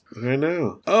typecast. I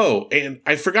know. Oh, and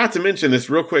I forgot to mention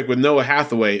this real quick with Noah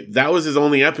Hathaway. That was his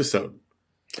only episode.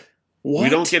 What? We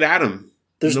don't get Adam.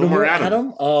 There's no more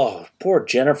Adam? Oh, poor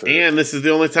Jennifer. And this is the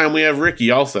only time we have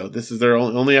Ricky also. This is their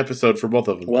only episode for both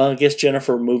of them. Well, I guess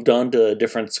Jennifer moved on to a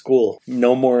different school.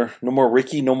 No more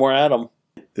Ricky, no more Adam.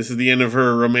 This is the end of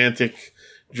her romantic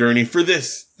journey for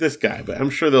this guy, but I'm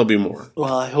sure there'll be more.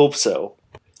 Well, I hope so.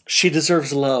 She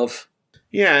deserves love.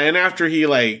 Yeah, and after he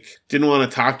didn't want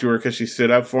to talk to her because she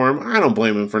stood up for him, I don't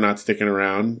blame him for not sticking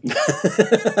around.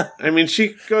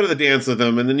 She go to the dance with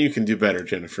him, and then you can do better,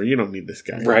 Jennifer. You don't need this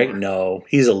guy right? anymore. No,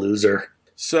 he's a loser.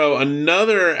 So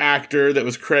another actor that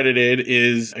was credited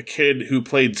is a kid who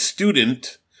played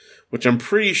Student, which I'm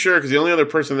pretty sure, because the only other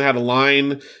person that had a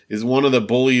line is one of the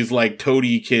bullies,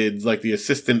 Toady kids, the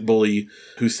assistant bully,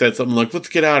 who said something like, "Let's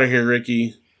get out of here,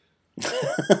 Ricky."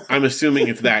 I'm assuming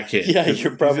it's that kid. Yeah,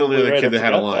 you're probably the only other right. kid that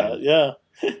had a line. That.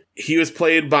 Yeah. He was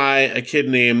played by a kid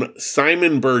named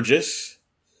Simon Burgess,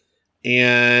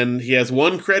 and he has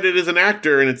one credit as an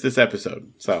actor, and it's this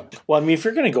episode. So, well, if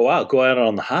you're going to go out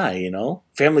on the high,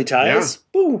 Family Ties.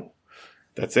 Yeah. Woo.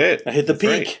 That's it. I hit the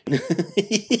peak.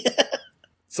 Right. Yeah.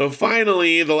 So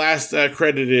finally, the last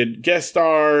credited guest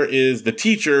star is the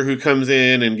teacher who comes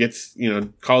in and gets,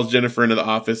 calls Jennifer into the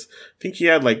office. I think he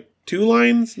had 2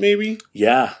 lines, maybe?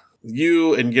 Yeah.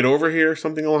 you and get over here,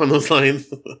 something along those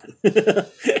lines.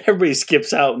 Everybody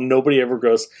skips out and nobody ever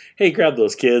goes, hey, grab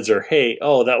those kids, or hey,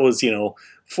 oh, that was,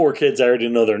 4 kids I already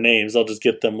know their names. I'll just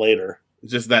get them later.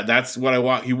 Just that's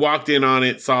what he walked in on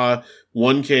it, saw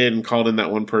one kid and called in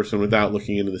that one person without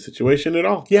looking into the situation at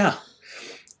all. Yeah.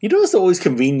 It's always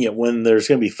convenient when there's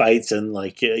going to be fights and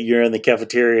like you're in the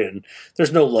cafeteria and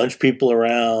there's no lunch people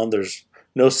around. There's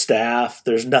no staff.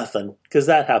 There's nothing, because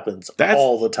that happens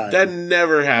all the time. That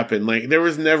never happened. Like, there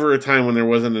was never a time when there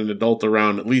wasn't an adult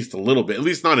around, at least a little bit, at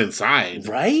least not inside.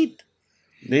 Right?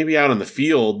 Maybe out in the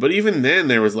field, but even then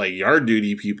there was like yard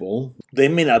duty people. They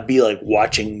may not be like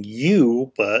watching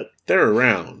you, but they're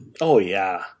around. Oh,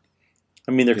 yeah.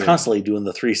 I mean, they're constantly doing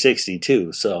the 360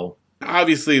 too, so.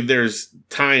 Obviously, there's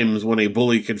times when a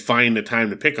bully could find a time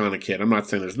to pick on a kid. I'm not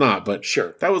saying there's not, but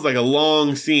sure, that was like a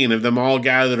long scene of them all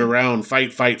gathered around,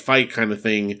 fight kind of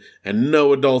thing, and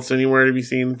no adults anywhere to be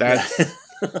seen.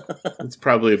 That's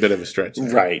probably a bit of a stretch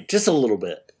there. Right, just a little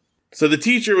bit. So the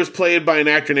teacher was played by an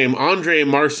actor named Andre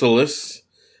Marsalis,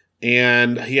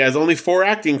 and he has only 4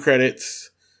 acting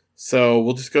credits, so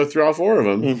we'll just go through all 4 of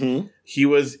them. Mm-hmm. He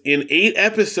was in 8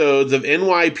 episodes of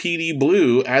NYPD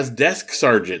Blue as desk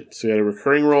sergeant. So he had a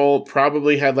recurring role,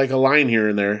 probably had like a line here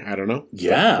and there. I don't know.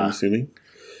 Yeah. I'm assuming.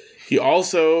 He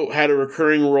also had a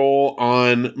recurring role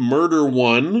on Murder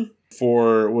One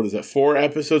for,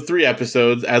 3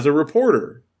 episodes as a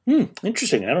reporter.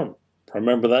 Interesting. I don't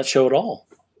remember that show at all.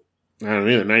 I don't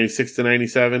know either. 96 to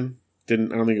 97. I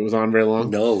don't think it was on very long.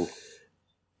 No.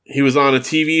 He was on a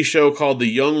TV show called The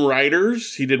Young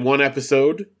Riders. He did 1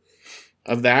 episode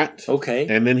of that. Okay.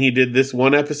 And then he did this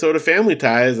 1 episode of Family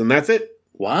Ties, and that's it.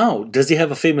 Wow. Does he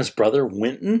have a famous brother,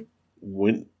 Wynton?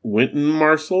 Wynton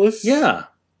Marsalis? Yeah.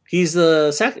 He's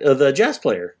the jazz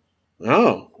player.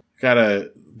 Oh. Got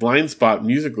a blind spot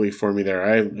musically for me there.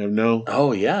 I have no...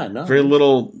 Oh, yeah. No. Very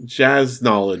little jazz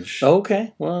knowledge.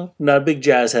 Okay. Well, not a big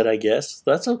jazz head, I guess.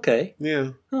 That's okay.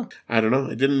 Yeah. Huh. I don't know.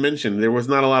 I didn't mention. There was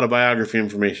not a lot of biography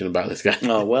information about this guy.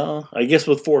 Oh, well. I guess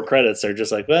with 4 credits, they're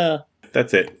just like, well...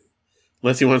 That's it.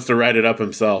 Unless he wants to write it up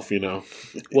himself, Well,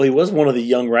 he was one of the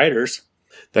young writers.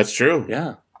 That's true.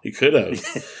 Yeah. He could have.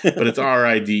 But it's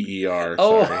Rider.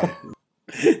 Oh. Sorry.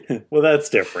 Well, that's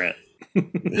different.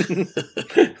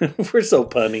 We're so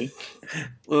punny.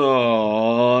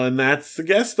 Oh, and that's the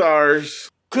guest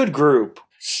stars. Good group.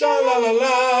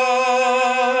 Sha-la-la-la.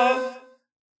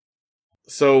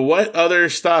 So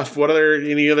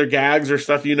any other gags or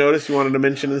stuff you noticed you wanted to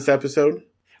mention in this episode?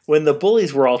 When the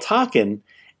bullies were all talking,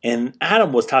 and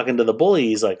Adam was talking to the bully,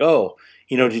 he's like, oh,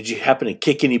 did you happen to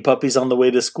kick any puppies on the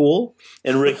way to school?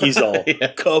 And Ricky's all,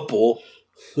 couple.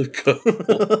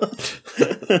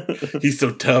 He's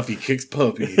so tough, he kicks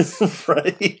puppies.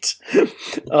 Right.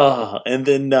 And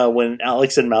then when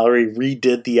Alex and Mallory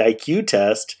redid the IQ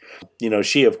test,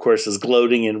 she, of course, is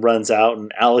gloating and runs out,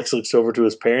 and Alex looks over to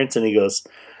his parents and he goes,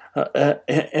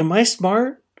 am I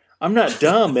smart? I'm not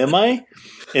dumb, am I?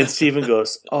 And Steven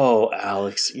goes, oh,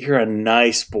 Alex, you're a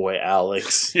nice boy,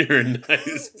 Alex. You're a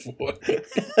nice boy.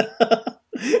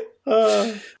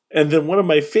 And then one of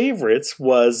my favorites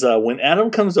was when Adam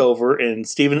comes over and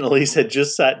Steven and Elise had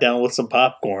just sat down with some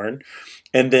popcorn.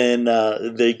 And then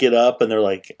they get up and they're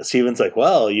like, Steven's like,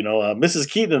 well, Mrs.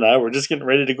 Keaton and I were just getting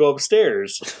ready to go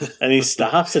upstairs. And he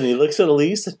stops and he looks at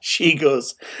Elise and she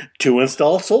goes, to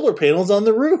install solar panels on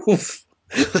the roof.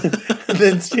 And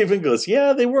then Steven goes,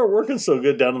 yeah, they weren't working so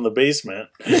good down in the basement.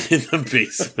 In the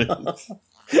basement.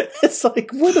 It's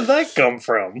like, where did that come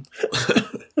from?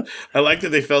 I like that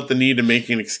they felt the need to make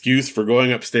an excuse for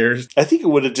going upstairs. I think it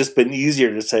would have just been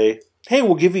easier to say, hey,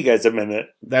 we'll give you guys a minute.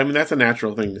 I mean, that's a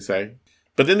natural thing to say.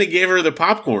 But then they gave her the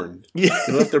popcorn. Yeah.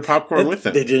 They left their popcorn with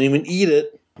them. They didn't even eat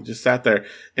it. Just sat there.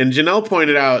 And Janelle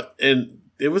pointed out, and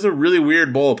it was a really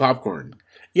weird bowl of popcorn.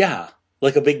 Yeah.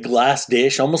 Like a big glass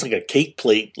dish, almost like a cake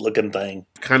plate looking thing.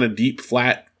 Kind of deep,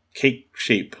 flat cake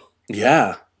shape.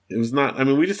 Yeah. It was not,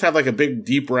 we just have like a big,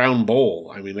 deep, round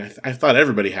bowl. I mean, I thought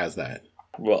everybody has that.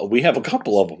 Well, we have a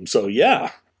couple of them, so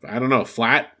yeah. I don't know.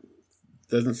 Flat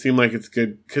doesn't seem like it's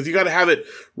good. Because you got to have it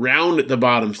round at the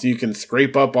bottom so you can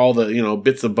scrape up all the,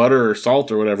 bits of butter or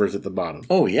salt or whatever is at the bottom.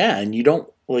 Oh, yeah. And you don't,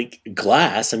 like,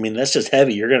 glass. I mean, that's just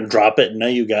heavy. You're going to drop it, and now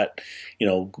you got,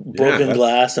 broken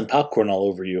glass and popcorn all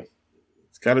over you.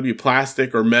 It's got to be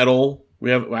plastic or metal.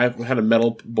 I've had a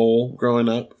metal bowl growing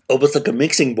up. Oh, but it's like a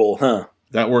mixing bowl, huh?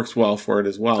 That works well for it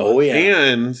as well. Oh, yeah.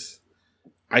 And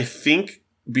I think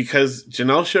because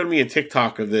Janelle showed me a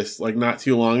TikTok of this like not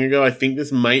too long ago, I think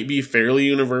this might be fairly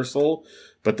universal,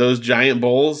 but those giant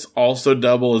bowls also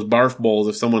double as barf bowls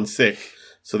if someone's sick.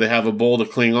 So they have a bowl to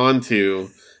cling on to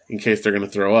in case they're going to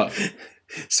throw up.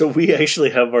 So we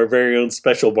actually have our very own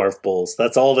special barf bowls.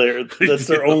 That's all that's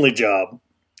their only job.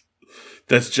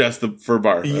 That's just for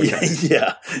barf. Okay.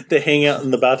 Yeah. They hang out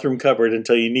in the bathroom cupboard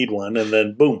until you need one, and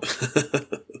then boom.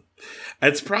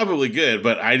 That's probably good,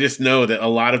 but I just know that a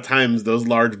lot of times those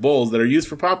large bowls that are used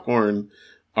for popcorn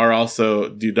are also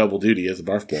do double duty as a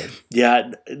barf bowl.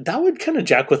 Yeah, that would kind of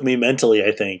jack with me mentally,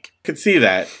 I think. Could see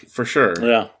that, for sure.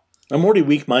 Yeah. I'm already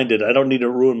weak-minded. I don't need to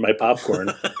ruin my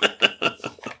popcorn.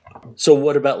 So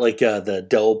what about like the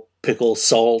dill pickle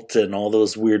salt and all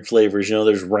those weird flavors? You know,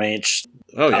 there's ranch.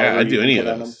 Oh, yeah, I'd do any of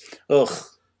those. Ugh.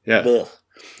 Yeah. Ugh.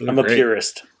 I'm a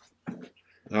purist.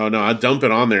 Oh, no, I'd dump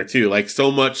it on there, too. Like, so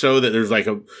much so that there's like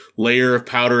a layer of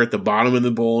powder at the bottom of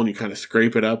the bowl and you kind of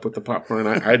scrape it up with the popcorn.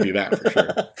 I'd do that for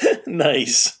sure.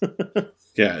 Nice.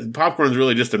 Yeah, popcorn's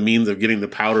really just a means of getting the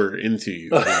powder into you.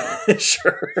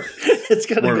 Sure. It's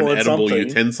got to go an in edible something.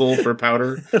 utensil for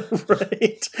powder.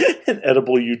 Right. An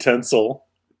edible utensil.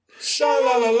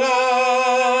 Sha-la-la-la.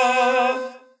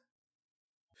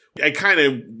 I kind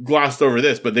of glossed over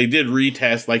this, but they did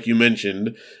retest, like you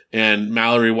mentioned, and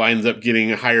Mallory winds up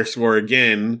getting a higher score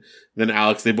again than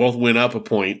Alex. They both went up a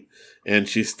point, and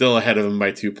she's still ahead of him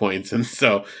by 2 points. And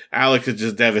so Alex is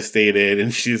just devastated,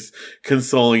 and she's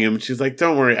consoling him. She's like,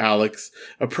 "Don't worry, Alex.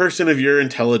 A person of your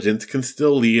intelligence can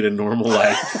still lead a normal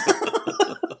life."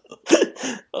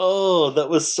 Oh, that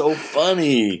was so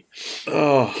funny.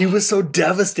 Oh, he was so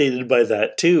devastated by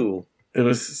that, too. It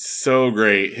was so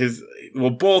great.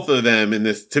 Both of them in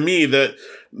this, to me, the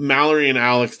Mallory and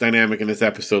Alex dynamic in this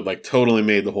episode, like, totally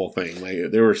made the whole thing. Like,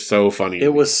 they were so funny.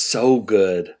 It was so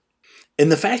good.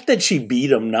 And the fact that she beat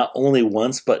him not only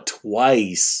once, but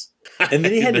twice. And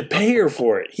then he had to pay her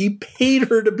for it. He paid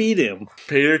her to beat him.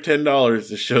 Paid her $10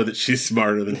 to show that she's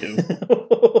smarter than him.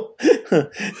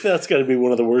 That's got to be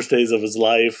one of the worst days of his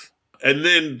life. And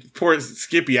then poor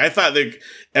Skippy. I thought that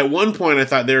at one point I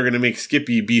thought they were going to make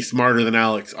Skippy be smarter than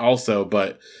Alex also,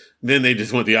 but then they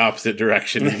just went the opposite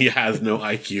direction and he has no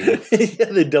IQ.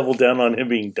 Yeah, they doubled down on him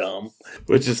being dumb.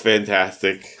 Which is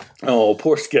fantastic. Oh,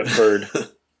 poor Skipford.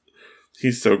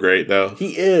 He's so great, though.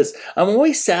 He is. I'm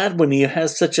always sad when he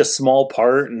has such a small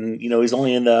part and, he's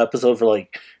only in the episode for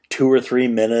like 2 or 3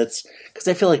 minutes. Because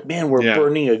I feel like, man, we're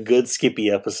burning a good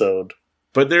Skippy episode.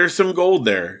 But there's some gold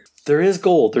there. There is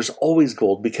gold. There's always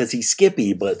gold because he's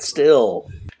Skippy, but still.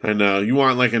 I know. You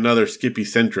want like another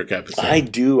Skippy-centric episode. I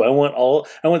do. I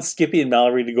want Skippy and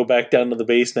Mallory to go back down to the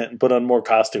basement and put on more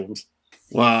costumes.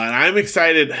 Well, and I'm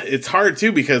excited. It's hard,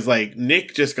 too, because like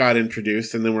Nick just got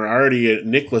introduced, and then we're already at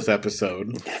Nicholas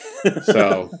episode.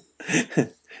 So.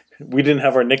 We didn't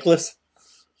have our Nicholas?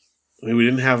 We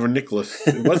didn't have our Nicholas.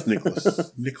 It was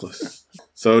Nicholas. Nicholas.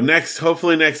 So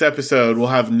hopefully next episode, we'll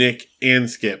have Nick and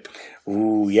Skip.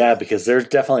 Ooh, yeah, because there's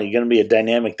definitely going to be a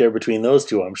dynamic there between those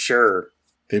two, I'm sure.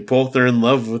 They both are in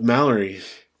love with Mallory,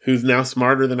 who's now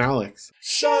smarter than Alex.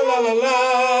 Sha-la-la-la.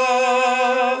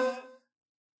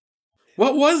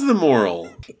 What was the moral?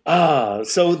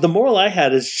 So the moral I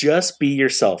had is just be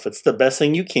yourself. It's the best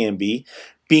thing you can be.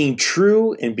 Being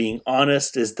true and being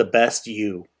honest is the best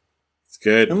you. It's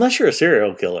good. Unless you're a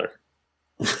serial killer.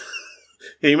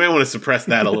 Yeah, you might want to suppress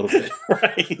that a little bit.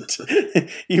 Right.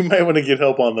 You might want to get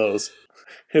help on those.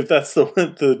 If that's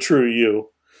the true you.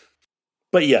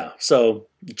 But yeah, so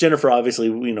Jennifer obviously,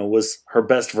 was her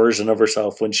best version of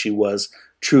herself when she was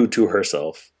true to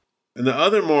herself. And the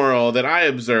other moral that I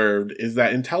observed is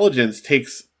that intelligence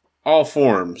takes all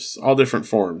different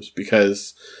forms,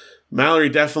 because Mallory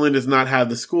definitely does not have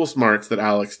the school smarts that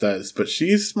Alex does, but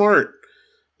she's smart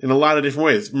in a lot of different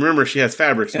ways. Remember, she has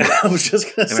fabric smarts. I was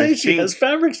just going to say she has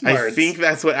fabric smarts. I think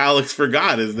that's what Alex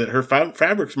forgot, is that her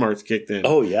fabric smarts kicked in.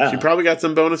 Oh, yeah. She probably got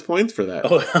some bonus points for that.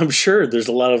 Oh, I'm sure there's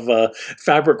a lot of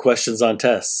fabric questions on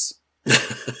tests.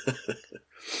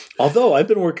 Although I've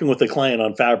been working with a client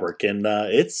on fabric, and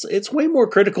it's way more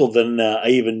critical than I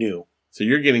even knew. So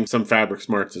you're getting some fabric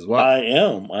smarts as well. I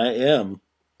am.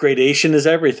 Gradation is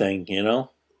everything,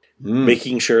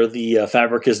 Making sure the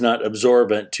fabric is not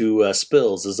absorbent to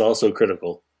spills is also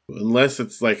critical. Unless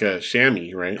it's like a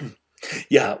chamois, right?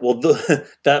 Yeah, well,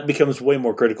 that becomes way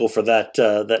more critical for that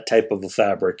type of a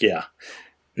fabric, yeah.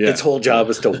 Its whole job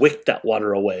is to wick that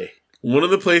water away. One of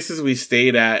the places we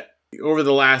stayed at over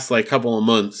the last couple of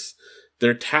months,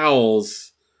 their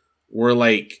towels were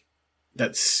like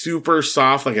that super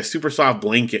soft, like a super soft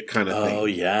blanket kind of thing. Oh,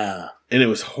 yeah. And it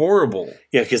was horrible.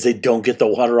 Yeah, because they don't get the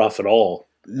water off at all.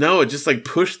 No, it just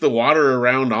pushed the water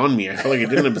around on me. I felt like it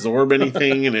didn't absorb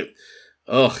anything, and it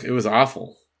was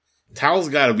awful. Towels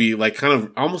got to be kind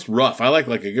of almost rough. I like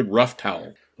a good rough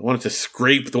towel. I want it to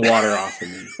scrape the water off of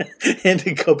me. And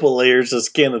a couple layers of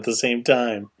skin at the same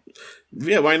time.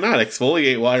 Yeah, why not?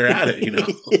 Exfoliate while you're at it,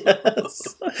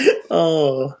 Yes.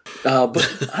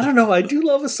 But I don't know. I do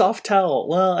love a soft towel.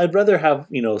 Well, I'd rather have,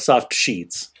 soft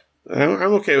sheets.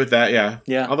 I'm okay with that, yeah.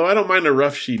 Yeah. Although I don't mind a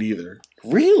rough sheet either.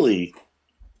 Really?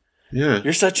 Yeah.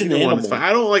 You're such an animal.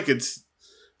 I don't like it's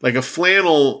like a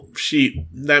flannel sheet.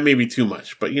 That may be too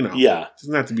much, but yeah. It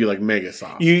doesn't have to be like mega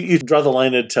soft. You draw the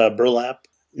line at burlap?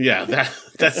 Yeah,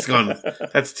 that's gone.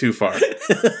 That's too far.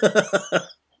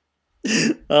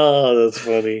 Oh, that's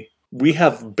funny. We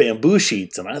have bamboo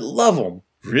sheets, and I love them.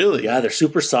 Really? Yeah, they're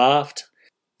super soft.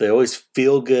 They always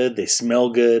feel good. They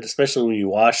smell good, especially when you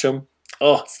wash them.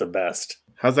 Oh, it's the best.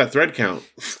 How's that thread count?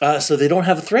 So they don't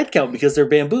have a thread count because they're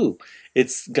bamboo.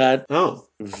 It's got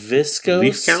viscose.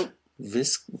 Leaf count?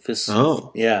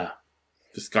 Yeah.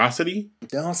 Viscosity?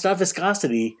 No, it's not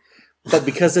viscosity, but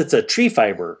because it's a tree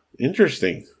fiber.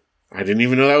 Interesting. I didn't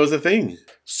even know that was a thing.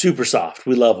 Super soft.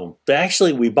 We love them.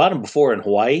 We bought them before in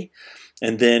Hawaii,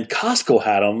 and then Costco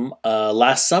had them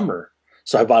last summer.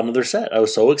 So I bought another set. I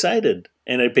was so excited,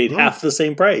 and I paid half the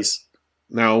same price.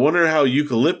 Now, I wonder how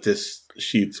eucalyptus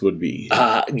sheets would be.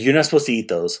 You're not supposed to eat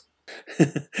those.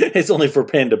 It's only for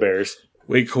panda bears.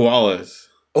 Wait, koalas.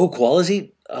 Oh, koalas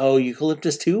eat? Oh,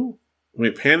 eucalyptus too?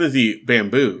 Wait, pandas eat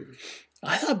bamboo.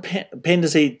 I thought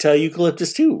pandas ate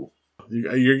eucalyptus too.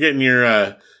 You're getting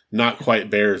your not quite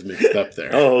bears mixed up there.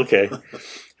 Oh, okay.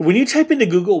 When you type into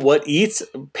Google what eats,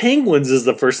 penguins is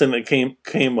the first thing that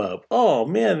came up. Oh,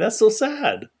 man, that's so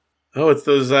sad. Oh, it's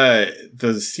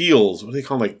those seals. What do they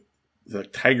call them? Like the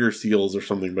tiger seals or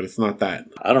something, but it's not that.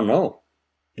 I don't know.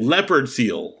 Leopard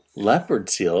seal. Leopard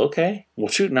seal, okay. Well,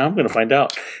 shoot, now I'm going to find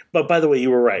out. But by the way, you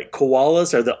were right.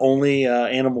 Koalas are the only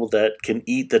animal that can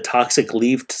eat the toxic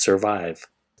leaf to survive.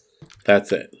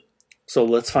 That's it. So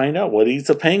let's find out what eats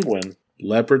a penguin.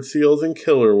 Leopard seals and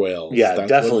killer whales. Yeah, that's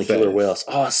definitely killer whales.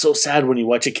 Oh, it's so sad when you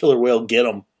watch a killer whale get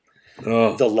them.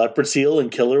 Oh. The leopard seal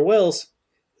and killer whales.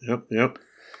 Yep.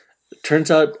 Turns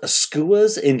out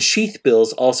skuas and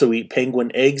sheathbills also eat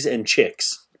penguin eggs and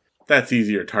chicks. That's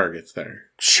easier targets there.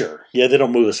 Sure. Yeah, they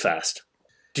don't move as fast.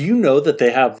 Do you know that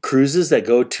they have cruises that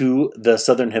go to the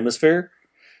southern hemisphere?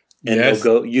 And yes.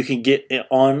 You can get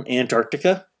on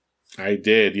Antarctica? I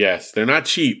did, yes. They're not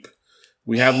cheap.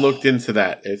 We have looked into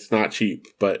that. It's not cheap,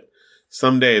 but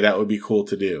someday that would be cool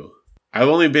to do. I've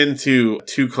only been to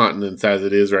 2 continents as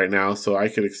it is right now, so I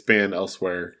could expand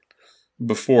elsewhere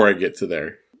before I get to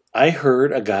there. I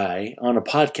heard a guy on a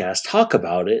podcast talk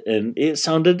about it, and it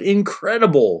sounded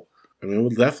incredible. I mean, I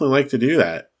would definitely like to do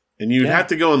that. And you'd have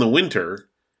to go in the winter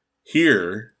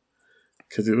here,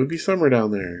 because it would be summer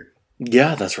down there.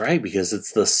 Yeah, that's right, because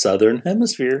it's the southern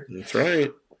hemisphere. That's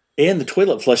right. And the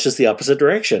toilet flushes the opposite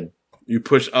direction. You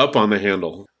push up on the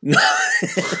handle.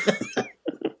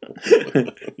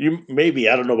 Maybe.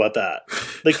 I don't know about that.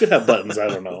 They could have buttons. I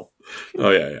don't know. Oh,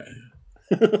 yeah.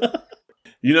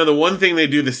 The one thing they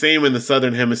do the same in the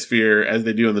southern hemisphere as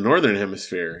they do in the northern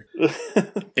hemisphere.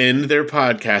 End their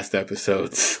podcast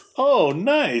episodes. Oh,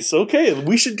 nice. Okay,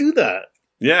 we should do that.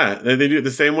 Yeah, they do it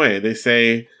the same way. They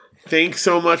say, thanks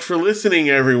so much for listening,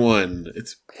 everyone.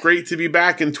 It's great to be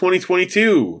back in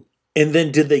 2022. And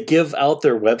then did they give out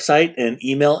their website and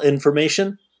email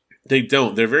information? They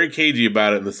don't. They're very cagey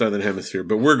about it in the southern hemisphere,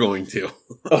 but we're going to.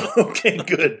 Oh, okay,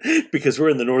 good. Because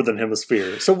we're in the northern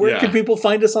hemisphere. So where can people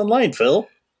find us online, Phil?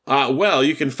 Well,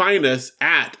 you can find us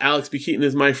at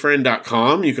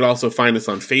alexbkeatonismyfriend.com. You can also find us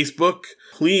on Facebook.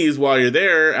 Please, while you're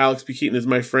there, Alex B. Keaton is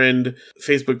my friend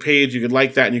Facebook page. You could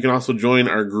like that, and you can also join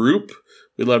our group.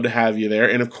 We'd love to have you there.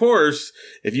 And of course,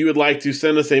 if you would like to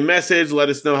send us a message, let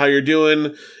us know how you're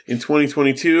doing in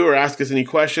 2022 or ask us any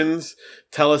questions.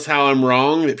 Tell us how I'm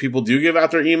wrong that people do give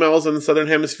out their emails in the Southern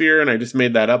Hemisphere and I just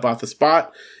made that up off the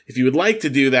spot. If you would like to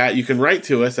do that, you can write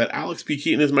to us at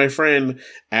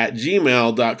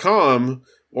alexbkeatonismyfriend@gmail.com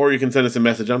or you can send us a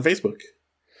message on Facebook.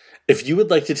 If you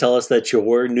would like to tell us that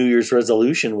your New Year's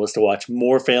resolution was to watch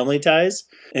more Family Ties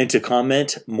and to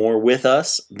comment more with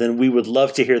us, then we would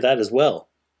love to hear that as well.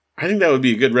 I think that would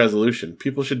be a good resolution.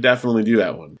 People should definitely do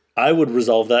that one. I would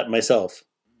resolve that myself.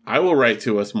 I will write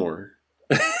to us more.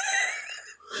 That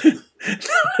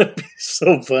would be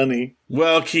so funny.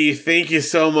 Well, Keith, thank you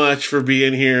so much for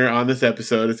being here on this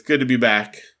episode. It's good to be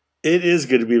back. It is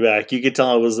good to be back. You could tell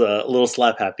I was a little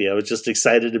slap happy. I was just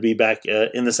excited to be back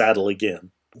in the saddle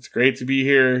again. It's great to be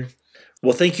here.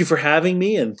 Well, thank you for having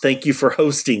me, and thank you for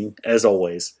hosting, as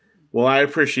always. Well, I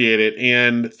appreciate it,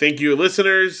 and thank you,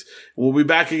 listeners. We'll be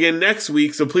back again next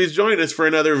week, so please join us for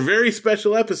another very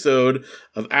special episode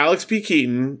of Alex B.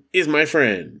 Keaton is My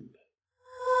Friend.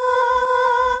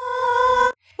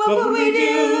 What would we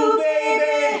do,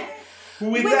 baby,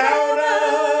 without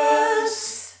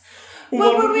us?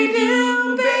 What would we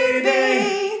do,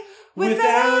 baby,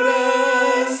 without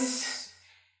us?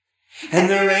 And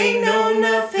there ain't no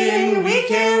nothing we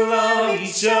can love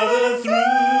each other through.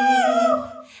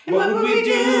 And what would we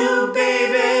do,